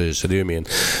sitter i en styrelse. Det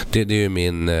är ju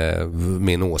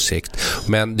min åsikt.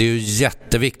 Men det är ju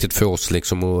jätteviktigt för oss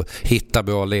liksom att hitta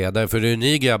bra ledare, för det är ju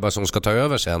ni grabbar som ska ta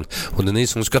över sen, och det är ni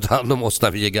som ska ta hand om oss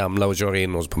när vi är gamla och köra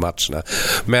in oss på matcherna.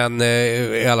 Men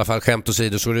i alla fall, skämt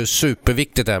åsido, så är det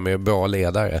superviktigt det här med bra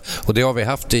ledare, och det har vi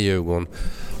haft i Djurgården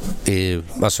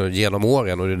alltså genom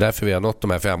åren, och det är därför vi har nått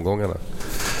de här framgångarna.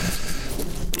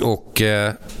 Och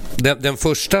den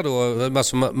första då,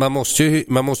 alltså man måste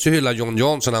ju hylla John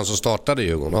Johnson, han som startade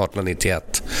Djurgården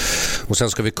 1891. Och sen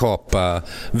ska vi kapa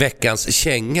veckans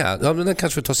känga. Ja, men den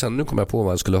kanske vi tar sen. Nu kommer jag på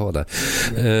vad jag skulle ha där.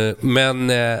 Men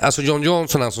alltså John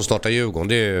Johnson, han som startade Djurgården,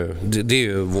 det är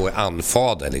ju vår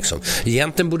anfader liksom.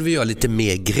 Egentligen borde vi göra lite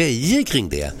mer grejer kring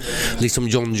det. Liksom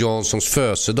John Johnsons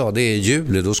födelsedag, det är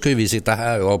juli. Då ska ju vi sitta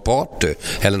här och ha party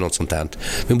eller något sånt här.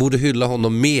 Vi borde hylla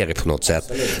honom mer på något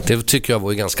sätt. Det tycker jag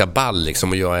var ganska ball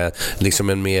liksom, att göra liksom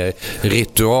en mer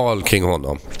ritual kring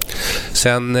honom.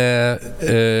 Sen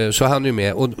så han är ju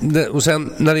med, och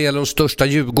sen när det gäller de största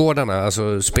Djurgårdarna,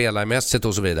 alltså spelarmässigt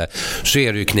och så vidare, så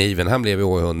är det ju Kniven. Han blev ju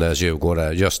århundradets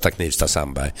Djurgårdare, Gösta Knivsta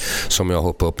Sandberg, som jag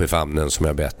hoppade upp i famnen som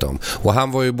jag berättade om. Och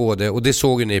han var ju både, och det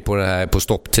såg ju ni på det här på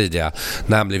stopp tidiga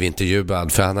när han blev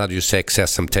intervjuad, för han hade ju 6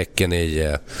 SM-tecken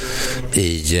i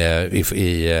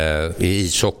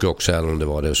ishockey också, eller om det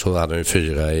var det, så hade han ju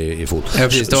 4 i fotboll. Ja,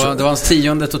 precis. Det var hans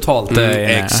 10:e totalt.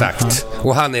 Exakt.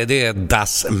 Och det är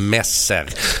Das Messer,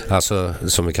 alltså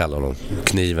som vi kallar honom,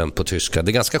 Kniven på tyska.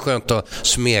 Det är ganska skönt att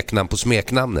smeknamn på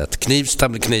smeknamnet. Knivsta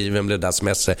blev Kniven, blev Das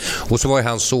Messer. Och så var ju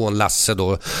hans son Lasse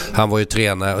då, han var ju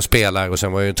tränare och spelare, och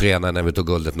sen var ju tränare när vi tog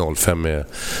guldet 05 med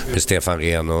Stefan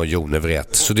Rehn och Jon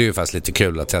Evret. Så det är ju faktiskt lite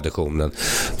kul att traditionen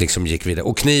liksom gick vidare.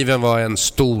 Och Kniven var en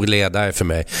stor ledare för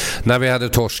mig. När vi hade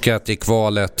torskat i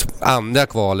andra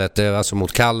kvalet, alltså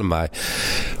mot Kalmar,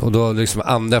 och då liksom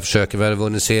andra försöker, vi hade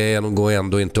vunnit serien och går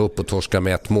ändå inte upp och torska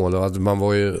med 1 mål, och man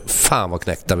var ju, fan vad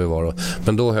knäckta vi var då.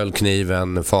 Men då höll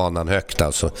Kniven fanan högt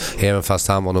alltså, även fast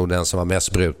han var nog den som var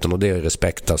mest bruten, och det är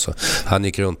respekt alltså. Han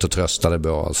gick runt och tröstade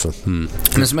bra alltså.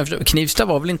 Men som jag förstår, Knivsta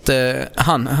var väl inte,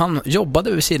 han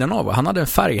jobbade vid sidan av, han hade en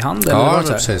färghandel. Ja,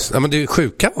 precis. Ja, men det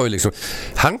sjuka var ju liksom,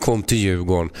 han kom till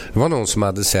Djurgården, det var någon som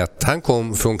hade sett, han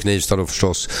kom från Knivsta då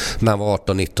förstås när han var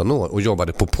 18-19 år och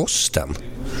jobbade på posten.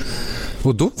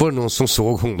 Och då var det någon som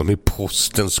såg honom i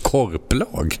Postens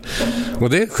korplag. Och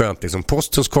det är skönt liksom.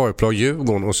 Postens korplag,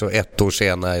 Djurgården, och så 1 år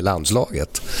senare i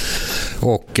landslaget.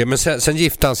 Men sen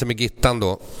gifte han sig med Gittan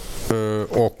då.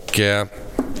 Och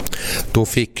då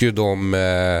fick ju de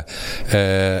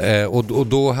och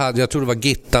då hade, jag tror det var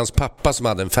Gittans pappa som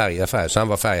hade en färgaffär, så han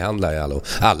var färghandlare.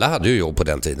 Alla hade ju jobb på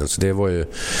den tiden, så det var ju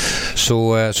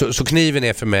så Kniven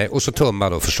är för mig, och så Tumba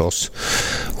då förstås.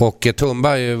 Och Tumba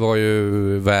var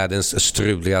ju världens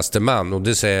struligaste man, och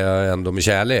det säger jag ändå med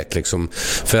kärlek liksom,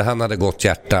 för han hade gott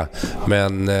hjärta,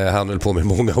 men han höll på med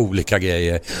många olika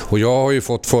grejer. Och jag har ju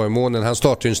fått förmånen, han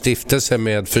startade en stiftelse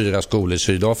med 4 skolor i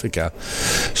Sydafrika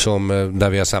där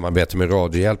vi har samarbete med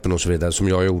Radiohjälpen och så vidare, som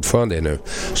jag är ordförande i nu.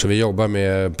 Så vi jobbar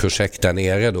med projekt där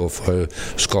nere då för att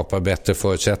skapa bättre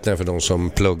förutsättningar för de som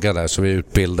pluggar där, så vi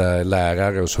utbildar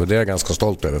lärare och så. Det är jag ganska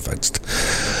stolt över faktiskt.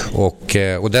 Och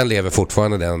den lever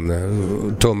fortfarande,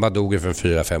 den. Tumba dog ju för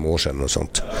 4-5 år sedan och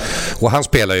sånt. Och han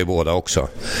spelar ju båda också.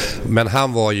 Men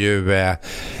han var ju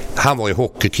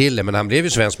hockeykille, men han blev ju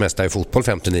svensk mästare i fotboll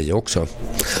 59 också.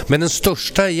 Men den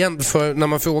största igen, för när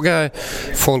man frågar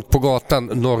folk på gatan,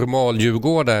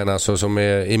 normaldjurgårdaren alltså, som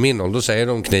är i min ålder, då säger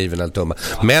de Kniven eller Tumba.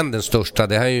 Men den största,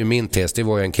 det här är ju min tes, det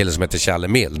var ju en kille som heter Challe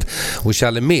Mild. Och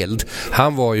Challe Mild,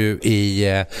 han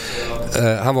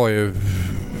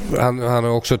har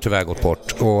också tyvärr gått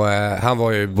bort, och han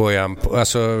var ju i början,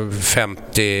 alltså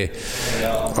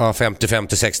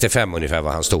 50-65 ungefär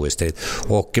var han storhetstid.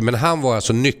 Men han var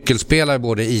alltså nyckelspelare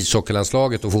både i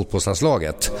ishockeylandslaget och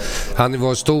fotbollslandslaget.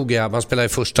 Han spelade i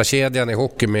första kedjan i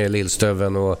hockey med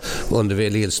Lillstöven och under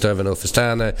Lillstöven och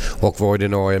Uffe och var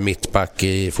ordinarie mittback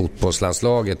i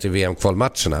fotbollslandslaget i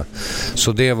VM-kvalmatcherna.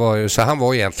 Så han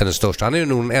var egentligen den största. Han är ju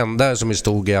nog den enda som är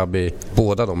stor grabb i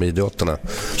båda de idrotterna.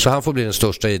 Så han får bli den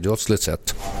största idrottsligt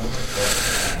sett.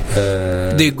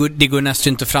 Det går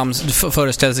nästan inte fram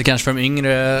föreställa sig kanske för de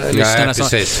yngre lyssnarna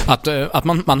att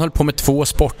man höll på med 2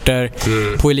 sporter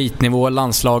på elitnivå,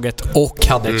 landslaget, och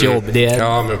hade ett jobb.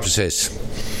 Ja, men precis.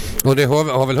 Och det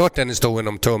har väl hört den historien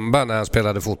om Tumba när han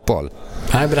spelade fotboll?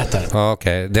 Nej, berätta. Ja,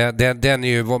 okej. Den är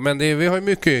ju, men vi har ju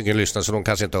mycket yngre lyssnare, så de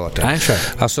kanske inte har hört det. Nej, sure.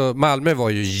 Alltså Malmö var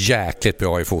ju jäkligt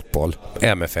bra i fotboll,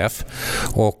 MFF.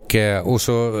 Och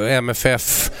så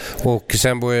MFF och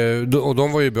sen och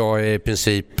de var ju bra i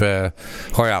princip,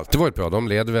 har ju alltid varit bra. De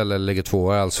leder väl, eller ligger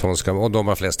 2 i Allsvenskan, och de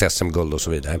har flest SM-guld och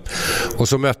så vidare. Och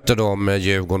så mötte de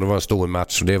Djurgården, det var en stor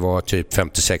match, och det var typ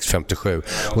 56-57.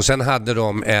 Och sen hade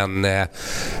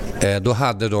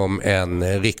de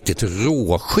en riktigt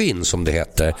råskinn, som det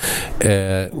heter,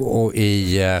 och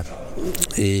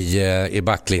i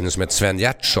backlinjen som heter Sven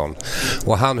Gjertsson,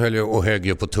 och han högg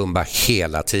ju på Tumba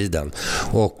hela tiden,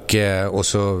 och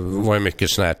så var det mycket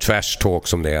sån här trash talk,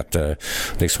 som det heter,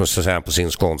 liksom så säger han på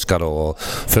sin skånska då: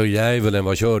 för jävlen,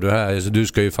 vad kör du här? Du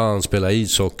ska ju fan spela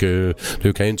ishockey,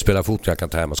 du kan ju inte spela fotboll. Jag kan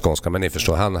ta hem med skånska, men ni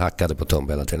förstår, han hackade på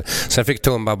Tumba hela tiden. Sen fick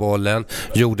Tumba bollen,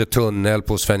 gjorde tunnel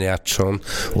på Sven Gjertsson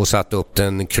och satte upp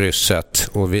den krysset,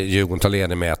 och Djurgården tar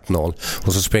ledning med 1-0,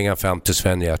 och så springer han fram till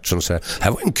Sven Gjertsson och säger: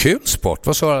 här var en kul sport,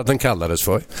 vad sa du att den kallades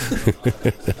för?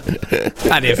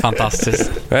 Nej, det är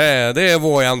fantastiskt. Det är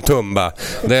våran Tumba.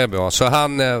 Det är bra. Så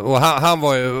han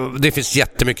var ju, det finns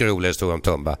jättemycket roliga historier om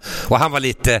Tumba. Och han var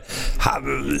lite,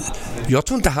 jag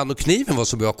tror inte han och Kniven var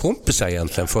så bra kompisar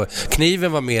egentligen, för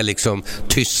Kniven var mer liksom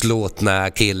tystlåtna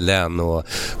killen och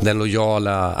den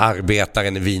lojala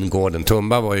arbetaren i vingården.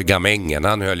 Tumba var ju gamängen,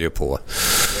 han höll ju på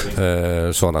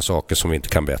sådana saker som vi inte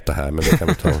kan berätta här, men det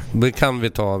kan vi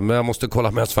ta. Men jag måste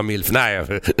kolla med hans familj. Nej,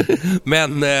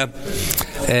 men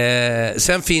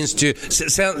sen finns det ju,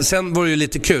 sen var det ju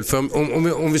lite kul, för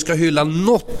om vi ska hylla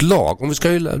något lag,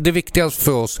 det viktigaste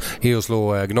för oss är att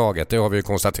slå Gnaget. Det har vi ju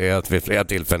konstaterat vid flera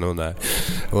tillfällen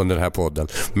under den här podden.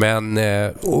 Men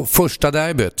första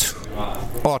derbyt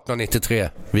 1893,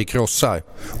 vi krossar,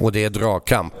 och det är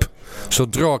dragkamp. Så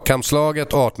dragkampslaget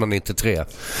 1893.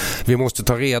 Vi måste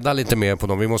ta reda lite mer på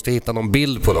dem. Vi måste hitta någon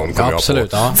bild på dem. Absolut,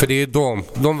 ja. För det är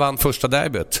de vann första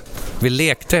derbyt. Vi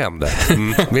lekte hem det.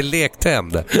 Vi lekte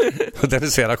hem det. Och den är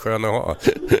så jävla skön att ha.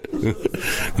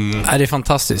 Ja, det är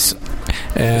fantastiskt.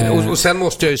 Och sen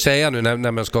måste jag ju säga nu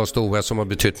när man ska ha Stora, som har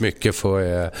betytt mycket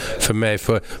för mig.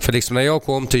 För liksom när jag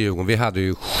kom till Djurgården, vi hade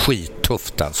ju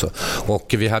skittufft alltså.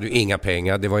 Och vi hade ju inga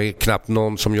pengar. Det var ju knappt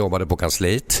någon som jobbade på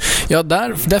kansliet. Ja,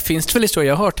 där finns det väl historia.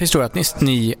 Jag har hört historia att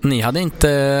ni hade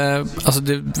inte, alltså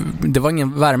det var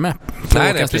ingen värme på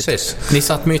kansliet. Nej, precis. Ni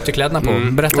satt med ytterkläderna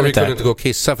på. Berätta och lite. Vi kunde inte gå och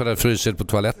kissa för det fryser på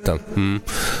toaletten.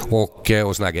 Och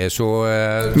såna grejer. Så,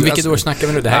 vilket år snackar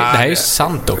vi nu? Det här är ju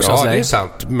sant också. Ja, det är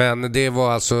sant. Men det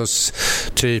var alltså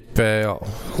typ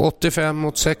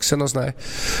 85-86 eller sån här.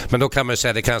 Men då kan man ju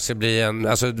säga det kanske blir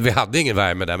alltså vi hade ingen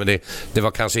värme där, men det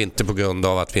var kanske inte på grund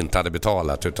av att vi inte hade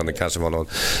betalat, utan det kanske var någon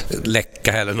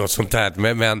läcka eller något sånt där.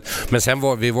 Men sen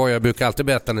jag brukar alltid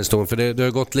berätta den historien, för det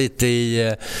har gått lite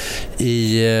i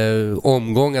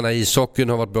omgångarna. Ishockeyn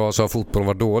har varit bra, så har fotbollen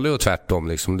varit dålig och tvärtom.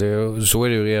 Liksom. Så är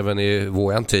det ju även i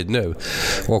vår tid nu.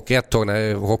 Och ett tag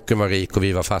när hockeyn var rik och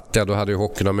vi var fattiga, då hade ju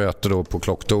hockeyn och möte då på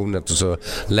Klocktornet, och så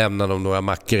lämnade de några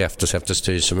mackor efter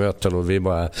styrelsemöten, och vi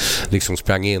bara liksom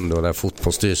sprang in då där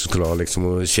fotbollsstyrelsen skulle ha liksom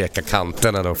och käka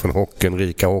kanterna då från hockeyn,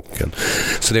 rika hockeyn.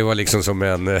 Så det var liksom som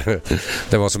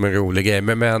en rolig grej.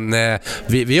 Men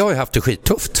vi har ju haft det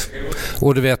skittufft.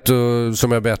 Och du vet,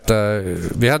 som jag berättade,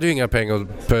 vi hade ju inga pengar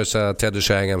att pösa Teddy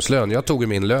Sheringhams lön. Jag tog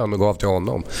min lön och gav till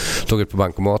honom. Tog det på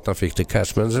bankomaten och fick det cash.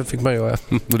 Men så fick man göra.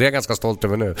 Och det är jag ganska stolt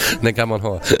över nu. Den kan man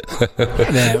ha.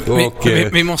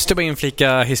 Vi måste bara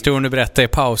inflika historien du berättade i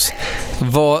paus.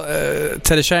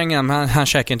 Teddy Sheringham, han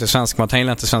käkade inte svensk mat. Han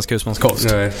gillade inte svensk husmanskost.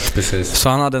 Nej, precis. Så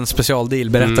han hade en specialdeal.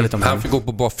 Berätta lite om det. Han fick gå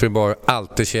på Boffrey Bar,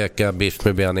 alltid käka biff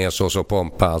med bearnaisesås och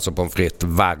pompa, alltså pommes frites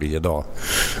varje dag.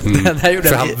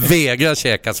 För han vägrar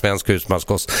käka svensk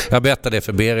husmanskost. Jag berättade det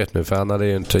för Berit nu, för han hade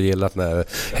ju inte gillat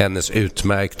hennes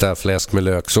utmärkta fläsk med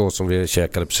löksås som vi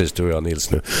käkade precis, du och jag,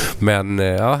 Nils, nu. Men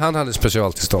han hade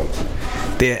specialtillstånd.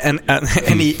 Det är en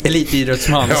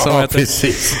elitidrottsman. Ja,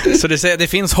 precis. Så det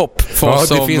finns hopp för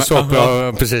oss. Ja, det finns hopp,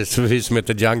 ja, precis. Det finns som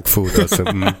heter junk food.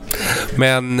 Alltså.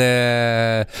 Men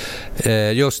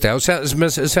just det. Och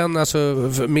sen alltså,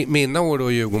 mina år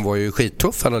då i Djurgården var ju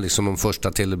skittuffa liksom de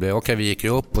första till det blev. Okej, vi gick ju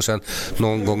upp och sen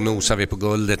någon gång nosade vi på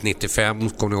guldet 95,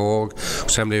 kommer ni ihåg?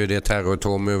 Och sen blev det terror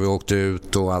Tommy och vi åkte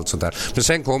ut och allt sånt där. Men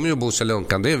sen kom ju Bosse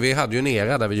Lunkan. Vi hade ju en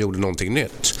era där vi gjorde någonting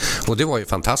nytt. Och det var ju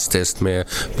fantastiskt med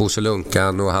Bosse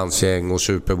Lunkan och hans gäng och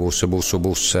Superbosse, Bosse och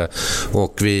Bosse.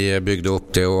 Och vi byggde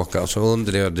upp det och alltså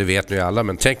under det vet ni ju alla,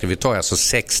 men tänk, vi tar alltså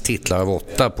 6 titlar av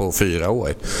 8 på 4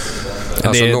 år.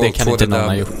 Alltså det kan inte någon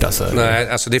ha gjort alltså. Nej,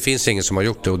 alltså det finns ingen som har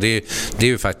gjort det, och det är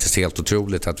ju faktiskt helt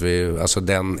otroligt att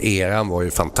den eran var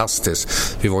ju fantastisk.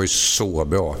 Vi var ju så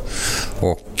bra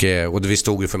och vi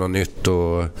stod ju för något nytt,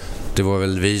 och det var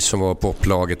väl vi som var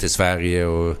poplaget i Sverige,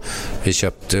 och vi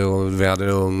köpte, och vi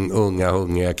hade unga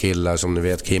hungriga killar som ni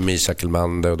vet, Kim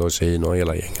Isakelmande och Dorsin och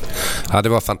hela gänget. Ja, det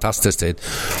var fantastiskt tid.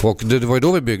 Och det var ju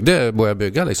då vi började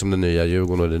bygga liksom den nya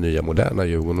Djurgården och den nya moderna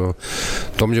Djurgården, och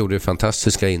de gjorde ju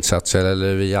fantastiska insatser,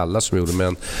 eller vi alla som gjorde,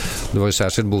 men det var ju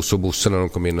särskilt Bosse och Bosse när de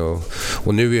kom in,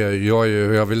 och nu är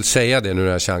jag vill säga det nu när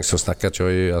jag har chansen att snacka, att jag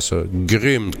är ju alltså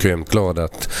grymt glad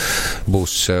att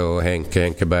Bosse och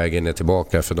Henke Bergen är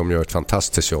tillbaka, för de gör ett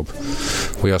fantastiskt jobb.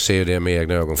 Och jag ser ju det med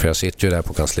egna ögon, för jag sitter ju där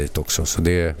på kansliet också, så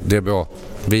det är bra.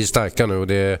 Vi är starka nu, och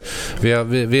vi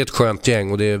är ett skönt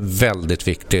gäng, och det är väldigt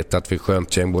viktigt att vi är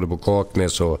skönt gäng både på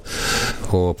Kaknäs och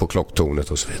på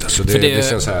Klocktornet och så vidare. Så det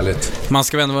känns härligt. Man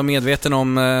ska väl ändå vara medveten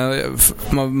om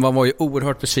man var ju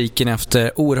oerhört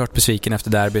besviken efter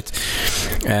derbyt.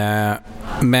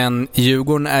 Men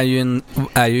Djurgården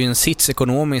är ju en sits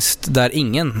ekonomiskt där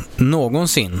ingen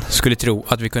någonsin skulle tro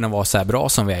att vi kunde vara så här bra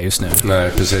som vi är just nu.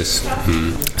 Nej, precis.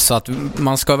 Så att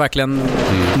man ska verkligen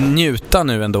njuta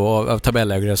nu ändå av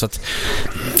tabellägare. Så att...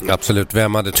 Absolut.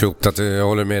 Vem hade trott att, jag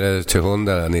håller med dig till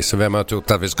 100 Nisse, vem hade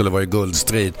trott att vi skulle vara i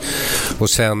guldstrid? Och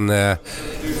sen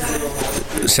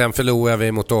förlorar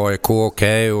vi mot AIK,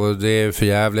 okej, och det är för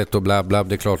jävligt och bla bla,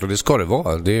 det är klart, och det ska det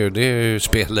vara. Det är ju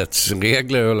spelets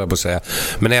regler, höll jag på att säga.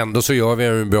 Men ändå så gör vi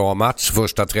en bra match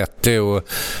första 30, och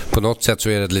på något sätt så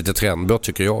är det ett litet trendbrott,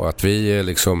 tycker jag, att vi är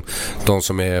liksom de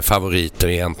som är favoriter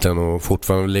egentligen, och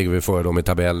fortfarande ligger vi före dem i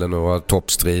tabellen och har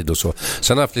toppstrid och så.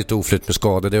 Sen har jag haft lite oflytt med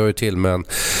skador, det har ju till,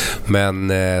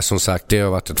 men som sagt, det har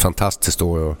varit ett fantastiskt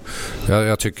år, och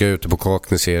jag tycker ute på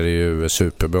Kaknäs är det ju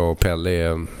superbra, och Pelle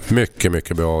är mycket,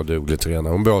 mycket bra och duglig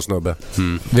tränare. En bra snubbe.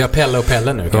 Vi har Pelle och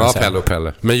Pelle nu, kan jag säga. Pelle och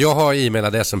Pelle. Men jag har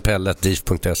e-mailadressen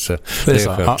pelle@div.se. Det är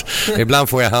så. Ja. Ibland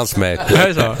får jag hans mejl.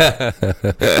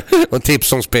 Och tips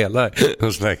som spelar.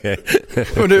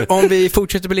 Och du, om vi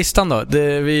fortsätter på listan då.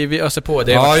 Vi öser på.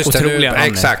 Det är otroliga namn.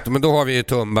 Exakt. Men då har vi ju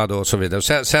Tumba då och så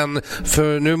vidare. Sen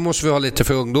för nu måste vi ha lite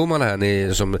för ungdomarna här.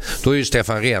 Då är ju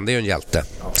Stefan Rehn, det är ju en hjälte.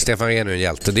 Stefan Rehn är en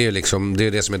hjälte. Det är ju liksom, det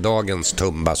är det som är dagens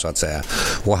Tumba, så att säga.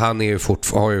 Och han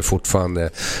har ju fortfarande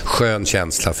skön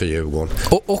känsla för Djurgården.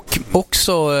 Och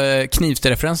också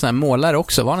Knivste-referensen här, målare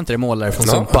också. Var det inte det målare från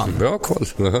Sumpan? Bra koll.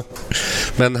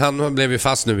 Men han blev ju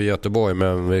fast nu i Göteborg,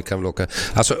 men vi kan väl åka.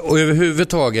 Alltså, och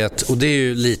överhuvudtaget, och det är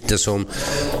ju lite som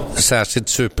särskilt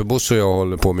Superboss och jag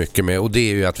håller på mycket med, och det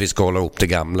är ju att vi ska hålla upp det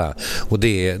gamla. Och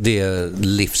det är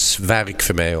livsverk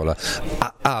för mig.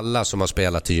 Alla som har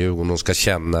spelat i Djurgården,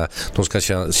 de ska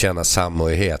känna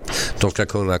samhörighet. De ska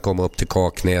kunna komma upp till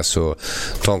Kaknäs och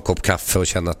ta en kopp kaffe för att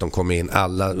känna att de kommer in.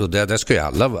 Alla, och där ska ju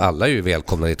alla är ju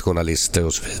välkomna till journalister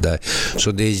och så vidare.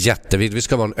 Så det är jätteviktigt. Vi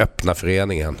ska vara en öppna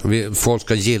föreningen. Folk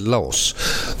ska gilla oss.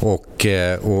 Och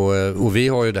vi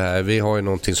har ju det här. Vi har ju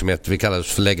någonting som heter, vi kallar det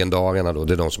för legendarerna då.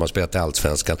 Det är de som har spelat i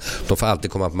Allsvenskan. De får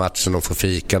alltid komma på matchen, de får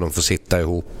fika, de får sitta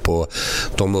ihop och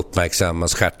de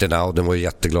uppmärksammas. Stjärtenau, var ju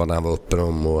jätteglad när han var uppe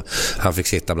och han fick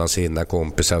sitta bland sina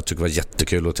kompisar och tyckte det var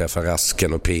jättekul att träffa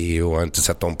Rasken och P.O. och har inte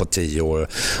sett dem på 10 år.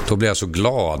 Då blir jag så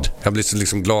glad. Jag blir så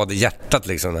liksom glad i hjärtat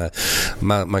liksom,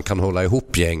 när man kan hålla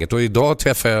ihop gänget. Och idag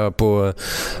träffar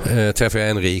jag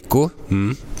Enrico.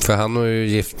 För han är ju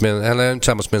gift med eller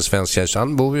tillsammans med en svensk tjej, så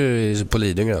han bor ju på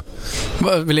Lidingö.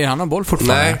 Vill han ha boll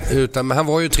fortfarande? Nej, men han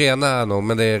var ju tränare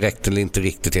men det räckte inte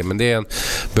riktigt till. Men det är en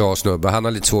bra snubbe. Han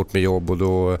har lite svårt med jobb och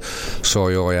då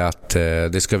sa jag att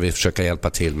det ska vi försöka hjälpa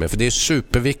till med. För det är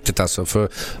superviktigt alltså, för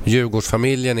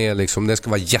Djurgårdsfamiljen är liksom, det ska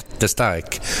vara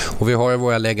jättestark. Och vi har ju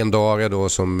våra legendarer då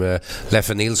som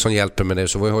Leffe Nilsson hjälper med det.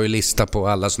 Så vi har ju lista på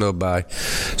alla snubbar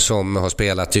som har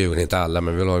spelat i Djurgården, inte alla,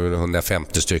 men vi har ju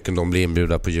 150 stycken. De blir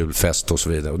inbjudna på julfest och så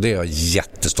vidare. Och det är jag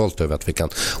jättestolt över att vi kan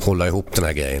hålla ihop den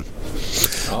här grejen.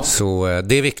 Ja. Så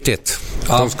det är viktigt.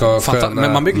 Ja,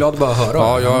 men man blir glad bara att höra.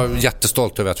 Ja, jag är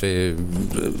jättestolt över att vi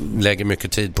lägger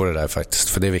mycket tid på det där faktiskt.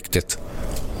 För det är viktigt.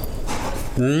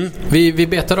 Vi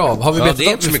betar av. Har vi betat det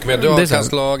är inte så mycket mer. Du har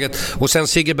kanslaget. Och sen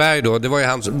Sigge Berg då, det var ju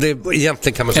han som,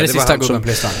 egentligen kan man säga, det var han som...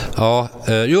 Ja,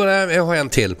 jag har en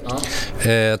till.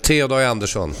 Theodor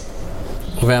Andersson.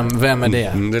 Och vem är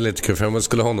det? Det är lite kul, för man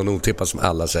skulle ha någon otippat som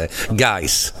alla säger.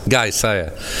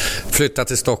 Gaisare. Flyttade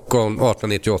till Stockholm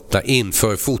 1898,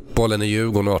 inför fotbollen i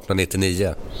Djurgården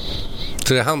 1899.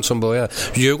 Så det är han som börjar.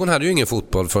 Djurgården hade ju ingen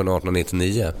fotboll förrän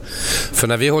 1899. För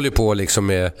när vi håller på liksom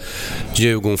med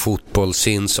Djurgården fotboll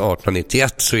since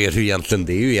 1891 så är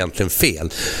det ju egentligen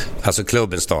fel. Alltså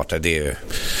klubben startade, det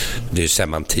är ju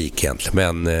semantik egentligen.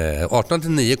 Men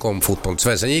 1899 kom fotbollen till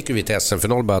Sverige. Sen gick vi till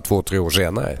SM-final bara 2-3 år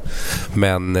senare.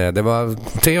 Men det var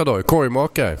Theodor,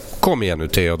 korgmakare. Kom igen nu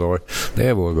Theodor. Det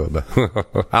är vår gubbe.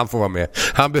 Han får vara med.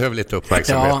 Han behöver lite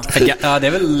uppmärksamhet. Ja, det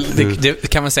är väl det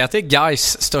kan man säga att det är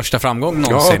Gais största framgång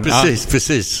någonsin. Ja,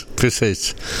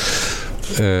 precis.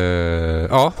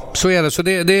 Ja, så är det. Så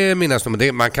det är mina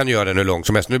snubbar. Man kan göra det nu långt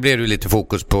som helst. Nu blir det ju lite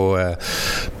fokus på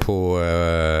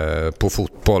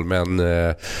fotboll, men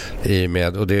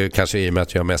och det är kanske i och med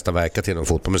att jag mest har verkat inom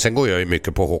fotboll. Men sen går jag ju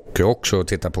mycket på hockey också och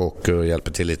tittar på hockey och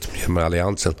hjälper till lite med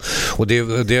alliansen. Och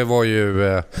det var ju,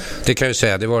 det kan jag ju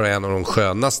säga, det var en av de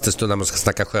skönaste stunderna, man ska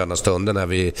snacka sköna stunder, när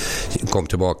vi kom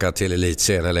tillbaka till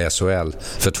elitserien eller SHL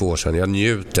för 2 år sedan. Jag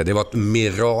njuter, det var ett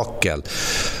mirakel.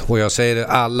 Och jag säger det,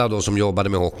 alla då som jobbade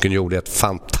med hockeyn gjorde ett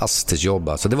fantastiskt jobb.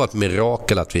 Alltså det var ett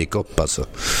mirakel att vi gick upp alltså.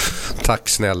 Tack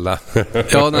snälla.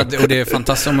 Ja, och det är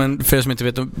fantastiskt. Men för er som inte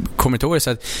vet, kommer inte ihåg det, så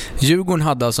att Djurgården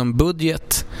hade alltså en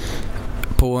budget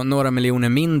på några miljoner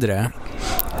mindre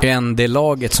än det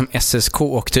laget som SSK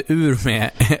åkte ur med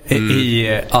i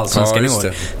Allsvenskan i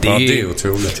år. Det är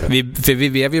otroligt. Ja. Vi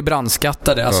blev ju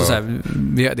brandskattade. Alltså så här,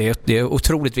 det är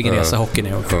otroligt vilken resa hockeyn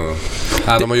är gjort.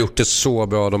 Ja, de har gjort det så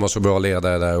bra. De har så bra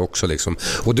ledare där också liksom.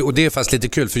 Och det är fast lite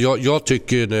kul, för jag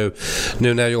tycker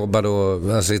nu när jag jobbar då,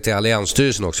 alltså till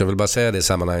Alliansstyrelsen också, jag vill bara säga det i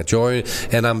sammanhanget, jag har ju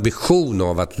en ambition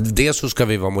av att dels så ska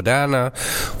vi vara moderna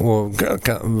och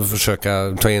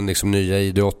försöka ta in liksom nya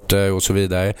idrotter och så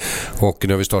vidare. Och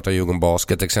nu har vi startat Djurgården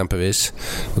Basket exempelvis.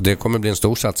 Och det kommer bli en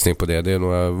stor satsning på det. Det är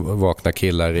några vakna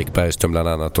killar, Rick Bergström bland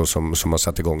annat, och som har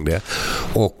satt igång det.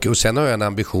 Och sen har jag en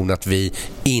ambition att vi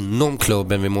inom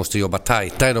klubben, vi måste jobba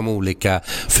tajtare i de olika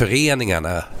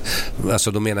föreningarna.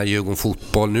 Alltså då menar Djurgården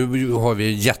fotboll. Nu har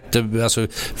vi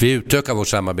vi utökar vårt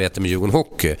samarbete med Djurgården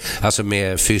hockey. Alltså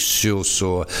med fysios,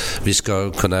 och vi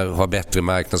ska kunna ha bättre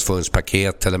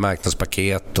marknadsföringspaket eller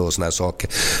marknadspaket och såna här saker.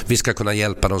 Vi ska kunna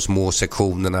hjälpa de små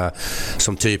sektionerna,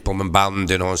 som typ om en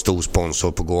bandy har en stor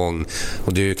sponsor på gång,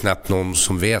 och det är ju knappt någon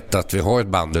som vet att vi har ett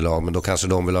bandylag, men då kanske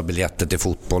de vill ha biljetter till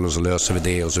fotbollen, så löser vi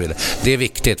det och så vidare. Det är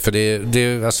viktigt, för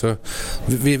det alltså,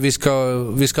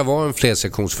 vi ska vara en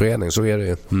flersektionsförening, så är det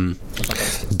ju.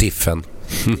 Diffen.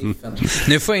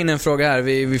 Nu får jag in en fråga här.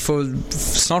 Vi får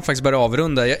snart faktiskt börja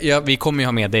avrunda. Vi kommer ju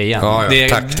ha med dig igen. Ja,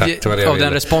 tack. Av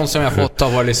den respons som jag har fått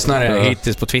av våra lyssnare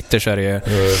hittills på Twitter, så är det ju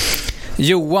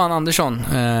Johan Andersson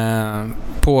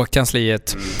på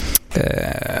kansliet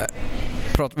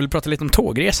vill prata lite om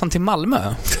tågresan till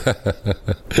Malmö.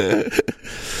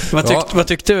 Vad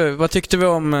tyckte vi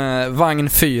om vagn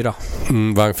 4?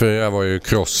 Vagn 4 var ju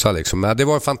krossa liksom. Det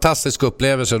var en fantastisk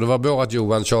upplevelse. Det var bra att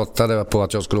Johan tjatade på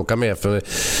att jag skulle åka med. För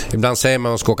ibland säger man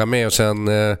att man ska åka med och sen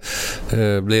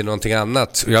blir det någonting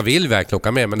annat. Jag vill verkligen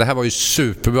åka med, men det här var ju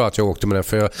superbra att jag åkte med det.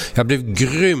 För jag blev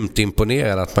grymt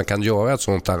imponerad att man kan göra ett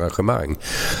sånt arrangemang.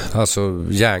 Alltså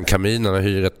järnkaminerna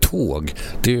hyr ett tåg.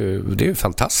 Det är ju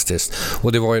fantastiskt.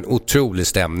 Och det var en otrolig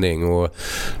stämning. Och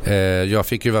jag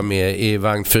fick ju vara med i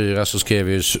vagn 4, så skrev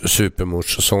vi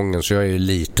Supermors-sången, så jag är ju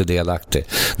lite delaktig.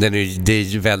 Det är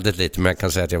ju väldigt lite, men jag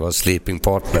kan säga att jag var sleeping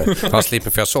partner. Jag var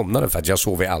sleeping för jag somnade för att jag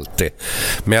sov alltid.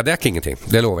 Men jag drack ingenting,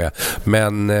 det lovar jag.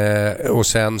 Men och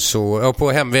sen så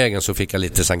på hemvägen så fick jag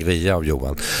lite sangria av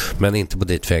Johan, men inte på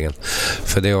ditvägen.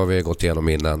 För det har vi gått igenom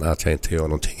innan, att jag inte gör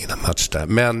någonting innan match där.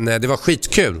 Men det var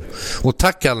skitkul. Och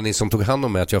tack alla ni som tog hand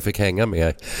om mig att jag fick hänga med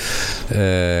er.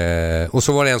 Och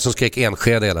så var det en som skrek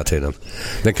Enskede hela tiden.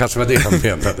 Den kanske var det han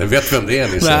menade. Vet vem det är,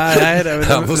 Nisse? Nej,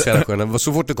 han var så skön.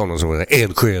 Så fort det kom någon som var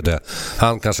Enskede.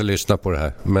 Han kanske lyssnar på det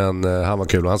här. Men han var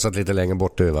kul och han satt lite längre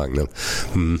bort i vagnen.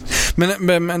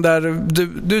 Men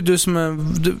där du som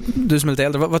är lite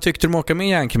äldre, vad tyckte du om att åka med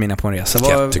järnkamina på en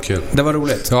resa? Jättekul. Det var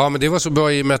roligt. Ja, men det var så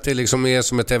bra i och med att det liksom är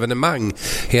som ett evenemang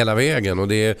hela vägen.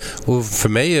 Och för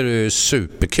mig är det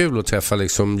superkul att träffa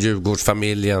liksom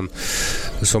Djurgårdsfamiljen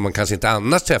som man kanske inte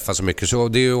annars träffar så mycket. Så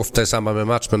det är ju ofta i samband med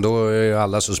match, men då är ju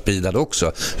alla så speedade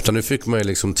också. Utan nu fick man ju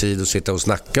liksom tid att sitta och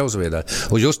snacka och så vidare.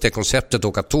 Och just det konceptet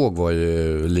åka tåg var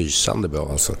ju lysande bra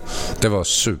alltså. Det var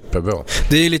superbra.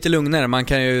 Det är ju lite lugnare, man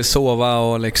kan ju sova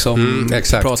och liksom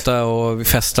prata och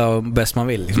festa och bäst man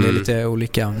vill. Det är lite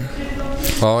olika.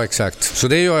 Ja, exakt. Så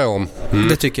det gör jag om.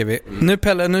 Det tycker vi. Nu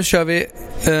Pelle, nu kör vi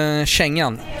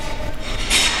kängan.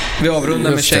 Vi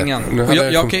avrundar med kängan.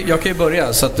 Jag kan ju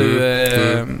börja så att du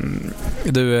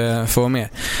får vara med.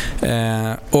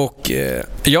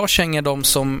 Jag känner de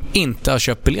som inte har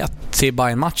köpt biljett till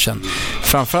Bayern-matchen.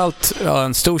 Framförallt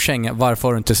en stor känga, varför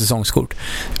har du inte säsongskort?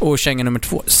 Och känga nummer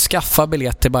 2, skaffa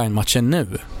biljett till Bayern-matchen nu.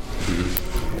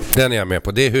 Den är jag med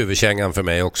på. Det är huvudkängan för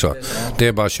mig också. Det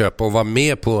är bara att köpa och vara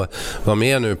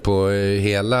med nu på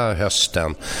hela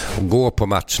hösten och gå på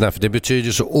matcherna, för det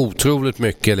betyder så otroligt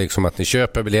mycket liksom, att ni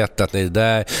köper biljett, att ni är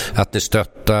där, att ni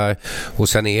stöttar. Och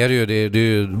sen är det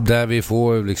ju där vi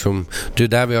får liksom, det är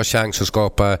där vi har chans att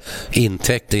skapa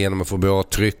intäkter genom att få bra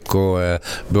tryck och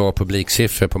bra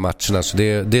publiksiffror på matcherna. Så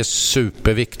det är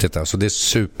superviktigt alltså. Det är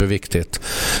superviktigt.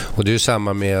 Och det är ju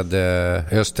samma med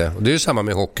just det. Och det är ju samma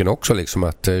med hockeyn också liksom,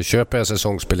 att köper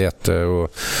säsongsbiljetter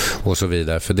och så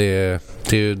vidare. För det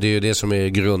är ju det som är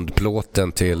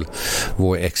grundplåten till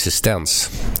vår existens.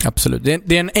 Absolut. Det är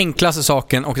den enklaste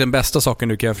saken och den bästa saken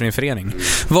du kan göra för din förening.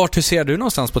 Vart ser du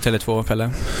någonstans på Tele2,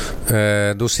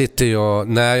 Pelle? Då sitter jag...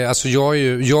 Nej, alltså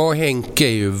jag och Henke är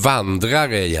ju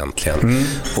vandrare egentligen.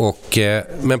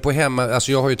 Men på hemma...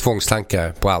 Alltså jag har ju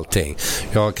tvångstankar på allting.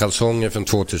 Jag har kalsonger från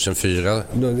 2004.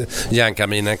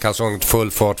 Järnkaminen, kalsonger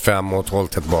full fart framåt,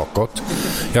 hållt ett bakåt.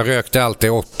 Jag rökte alltid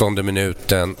 8:e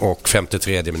minuten och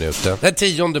 53:e minuten. Nej,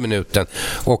 10:e minuten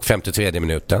och 53:e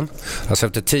minuten. Alltså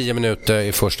efter 10 minuter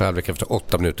i första halvlek, efter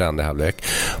 8 minuter i andra halvlek.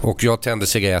 Och jag tände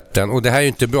cigaretten. Och det här är ju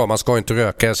inte bra, man ska inte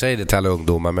röka, jag säger det till alla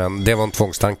ungdomar, men det var en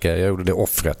tvångstanke. Jag gjorde det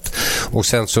offret. Och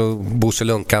sen så Bosse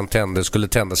Lundkan skulle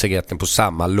tända cigaretten på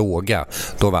samma låga.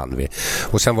 Då vann vi.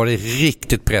 Och sen var det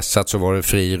riktigt pressat, så var det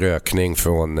fri rökning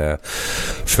från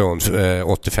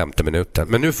 85:e minuten.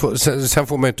 Men nu sen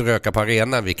får man inte röka på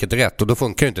arenan, vilket är rätt, och då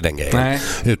funkar ju inte den grejen. Nej.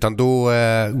 Utan då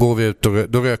går vi ut och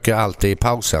då röker jag alltid i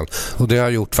pausen. Och det har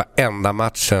jag gjort varenda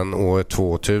matchen år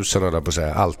 2000, eller på att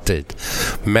säga, alltid.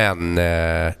 Men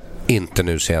inte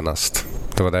nu senast.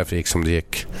 Det var därför det gick som det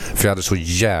gick. För jag hade så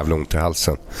jävla ont i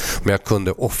halsen. Men jag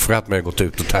kunde offrat mig och gått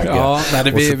ut och tagga. Ja,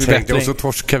 och så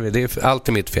torskar vi. Det är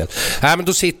alltid mitt fel. Nej, men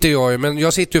då sitter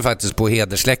jag sitter ju faktiskt på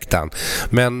hedersläktaren.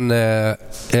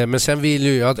 Men sen vill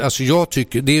ju alltså jag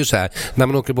tycker, det är ju så här, när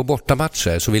man åker på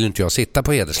bortamatcher så vill inte jag sitta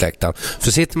på hedersläktaren.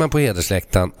 För sitter man på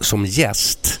hedersläktaren som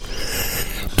gäst,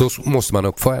 då måste man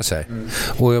uppföra sig.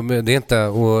 Och det är inte,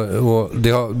 och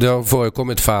det har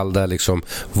förekommit fall där liksom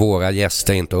våra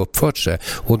gäster inte har uppfört sig.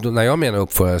 Och då, när jag menar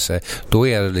uppföra sig, då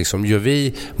är det liksom, gör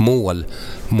vi mål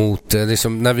mot,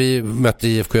 liksom, när vi mötte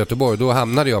IFK Göteborg, då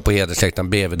hamnade jag på hedersläktaren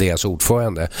bredvid deras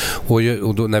ordförande. Och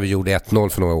då, när vi gjorde 1-0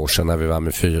 för några år sedan, när vi var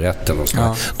med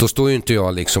 4-1 då står ju inte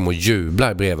jag liksom och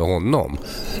jublar bredvid honom.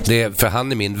 För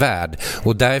han är min värd.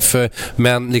 Och därför,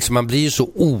 men liksom, man blir ju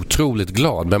så otroligt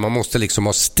glad, men man måste liksom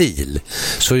ha stil.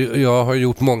 Så jag har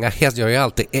gjort många häst. Jag har ju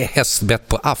alltid hästbett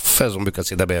på Affe som brukar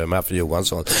sitta bredvid med Affe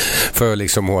Johansson för att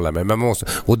liksom hålla mig. Men man måste,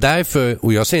 och därför,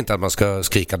 och jag säger inte att man ska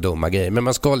skrika dumma grejer, men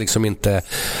man ska liksom inte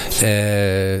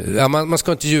man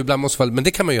ska inte jubla, men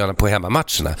det kan man göra på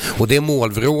hemmamatcherna. Och det är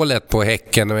målvrålet på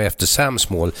Häcken och efter Sams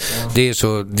mål. Det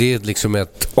är liksom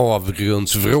ett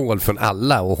avrundsvrål från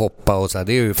alla och hoppa och så här.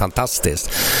 Det är ju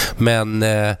fantastiskt. Men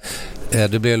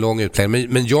det blir en lång utläggning.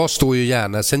 Men jag står ju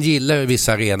gärna. Sen gillar jag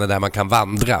vissa arenor där man kan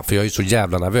vandra, för jag är så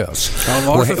jävla nervös. Ja,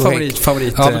 vad är för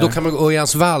favorit? Ja, men då kan man, och i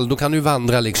hans vall, då kan du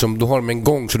vandra liksom, då har de en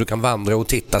gång så du kan vandra och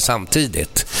titta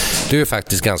samtidigt. Det är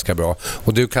faktiskt ganska bra.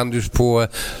 Och du kan du på,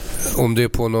 om du är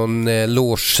på någon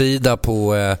logesida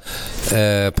på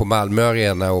Malmö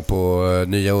Arena och på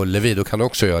Nya Ullevi, då kan du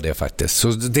också göra det faktiskt.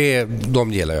 Så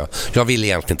de gillar jag. Jag vill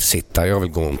egentligen inte sitta, jag vill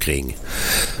gå omkring.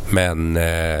 Men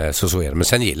så är det. Men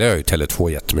sen gillar jag ju Tele2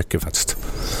 jättemycket faktiskt.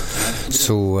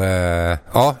 Så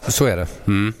ja, så är det.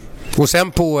 Och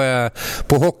sen på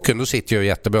hockeyn, då sitter jag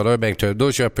jättebra.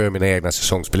 Då köper jag mina egna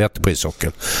säsongsbiljetter på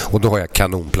ishockeyn. Och då har jag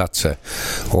kanonplatser.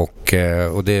 Och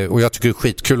jag tycker det är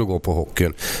skitkul att gå på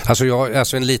hockeyn.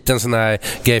 Alltså en liten sån här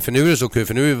grej, för nu är det så kul,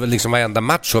 för nu är liksom varenda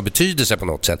match har betydelse på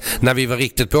något sätt. När vi var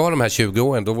riktigt bra de här 20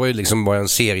 åren, då var det liksom bara en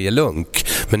serielunk.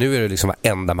 Men nu är det liksom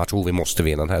varenda match, vi måste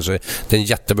vinna den här. Så det är en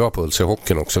jättebra puls i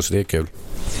hockeyn också, så det är kul.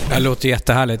 Det låter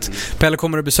jättehärligt. Pelle,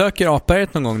 kommer du besöka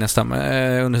Apberget någon gång nästan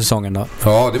under säsongen då?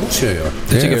 Ja, det måste jag göra.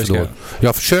 Det tycker jag ska.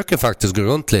 Jag försöker faktiskt gå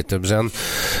runt lite sen,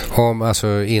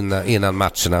 innan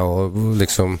matcherna och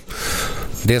liksom.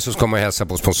 Dels så ska man hälsa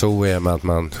på sponsorer med att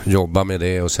man jobbar med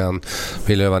det, och sen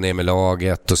vill jag öva ner med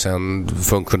laget och sen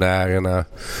funktionärerna.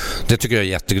 Det tycker jag är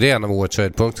jättekul. Det är en av årets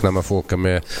höjdpunkter när man får åka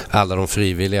med alla de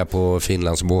frivilliga på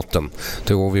Finlandsbåten.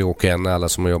 Då vi åker en alla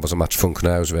som jobbar som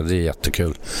matchfunktionärer och så vidare. Det är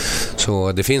jättekul.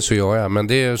 Så det finns att göra, men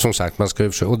det är som sagt, man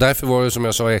ska försöka. Och därför var det, som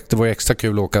jag sa, det var extra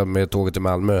kul att åka med tåget till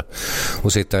Malmö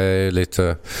och sitta i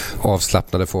lite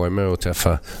avslappnade former och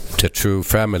träffa The True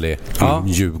Family,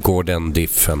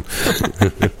 Djurgården-diffen.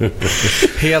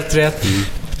 Helt rätt.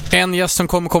 En gäst som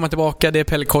kommer komma tillbaka, det är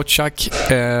Pelle Kotschack.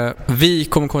 Vi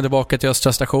kommer komma tillbaka till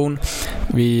Östra station.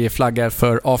 Vi flaggar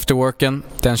för afterworken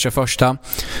den 21.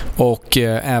 Och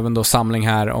även då samling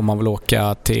här om man vill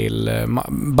åka till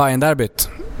Bayern-derbyt.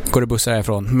 Går det bussar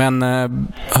härifrån. Men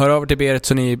hör över till Berit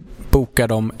så ni bokar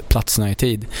de platserna i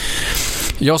tid.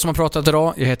 Jag som har pratat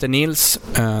idag, jag heter Nils.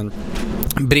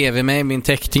 Bredvid mig min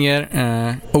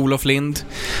tekniker Olof Lind.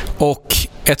 Och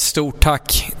ett stort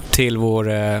tack till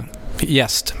vår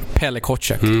gäst Pelle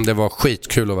Kotschack. Det var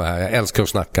skitkul att vara här. Jag älskar att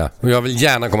snacka. Och jag vill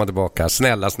gärna komma tillbaka.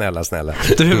 Snälla.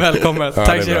 Du är välkommen. Ja,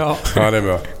 tack så mycket. Ja, det är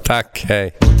bra. Tack,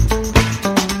 hej.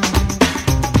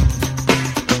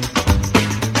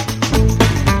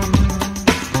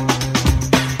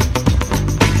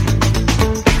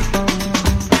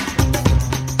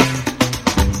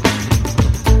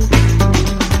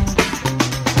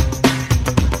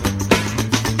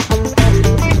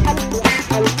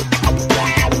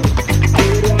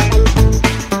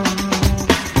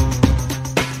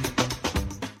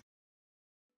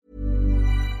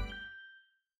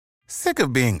 Sick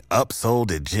of being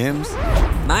upsold at gyms?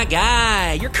 My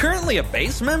guy, you're currently a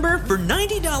base member. For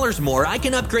 $90 more, I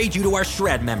can upgrade you to our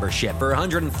Shred membership. For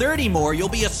 $130 more, you'll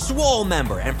be a Swole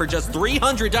member. And for just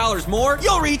 $300 more,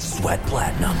 you'll reach Sweat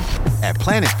Platinum. At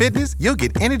Planet Fitness, you'll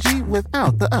get energy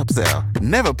without the upsell.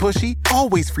 Never pushy,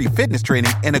 always free fitness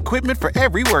training and equipment for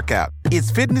every workout.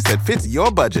 It's fitness that fits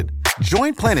your budget.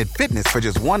 Join Planet Fitness for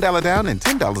just $1 down and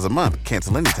 $10 a month.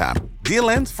 Cancel anytime. Deal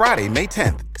ends Friday, May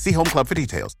 10th. See Home Club for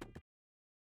details.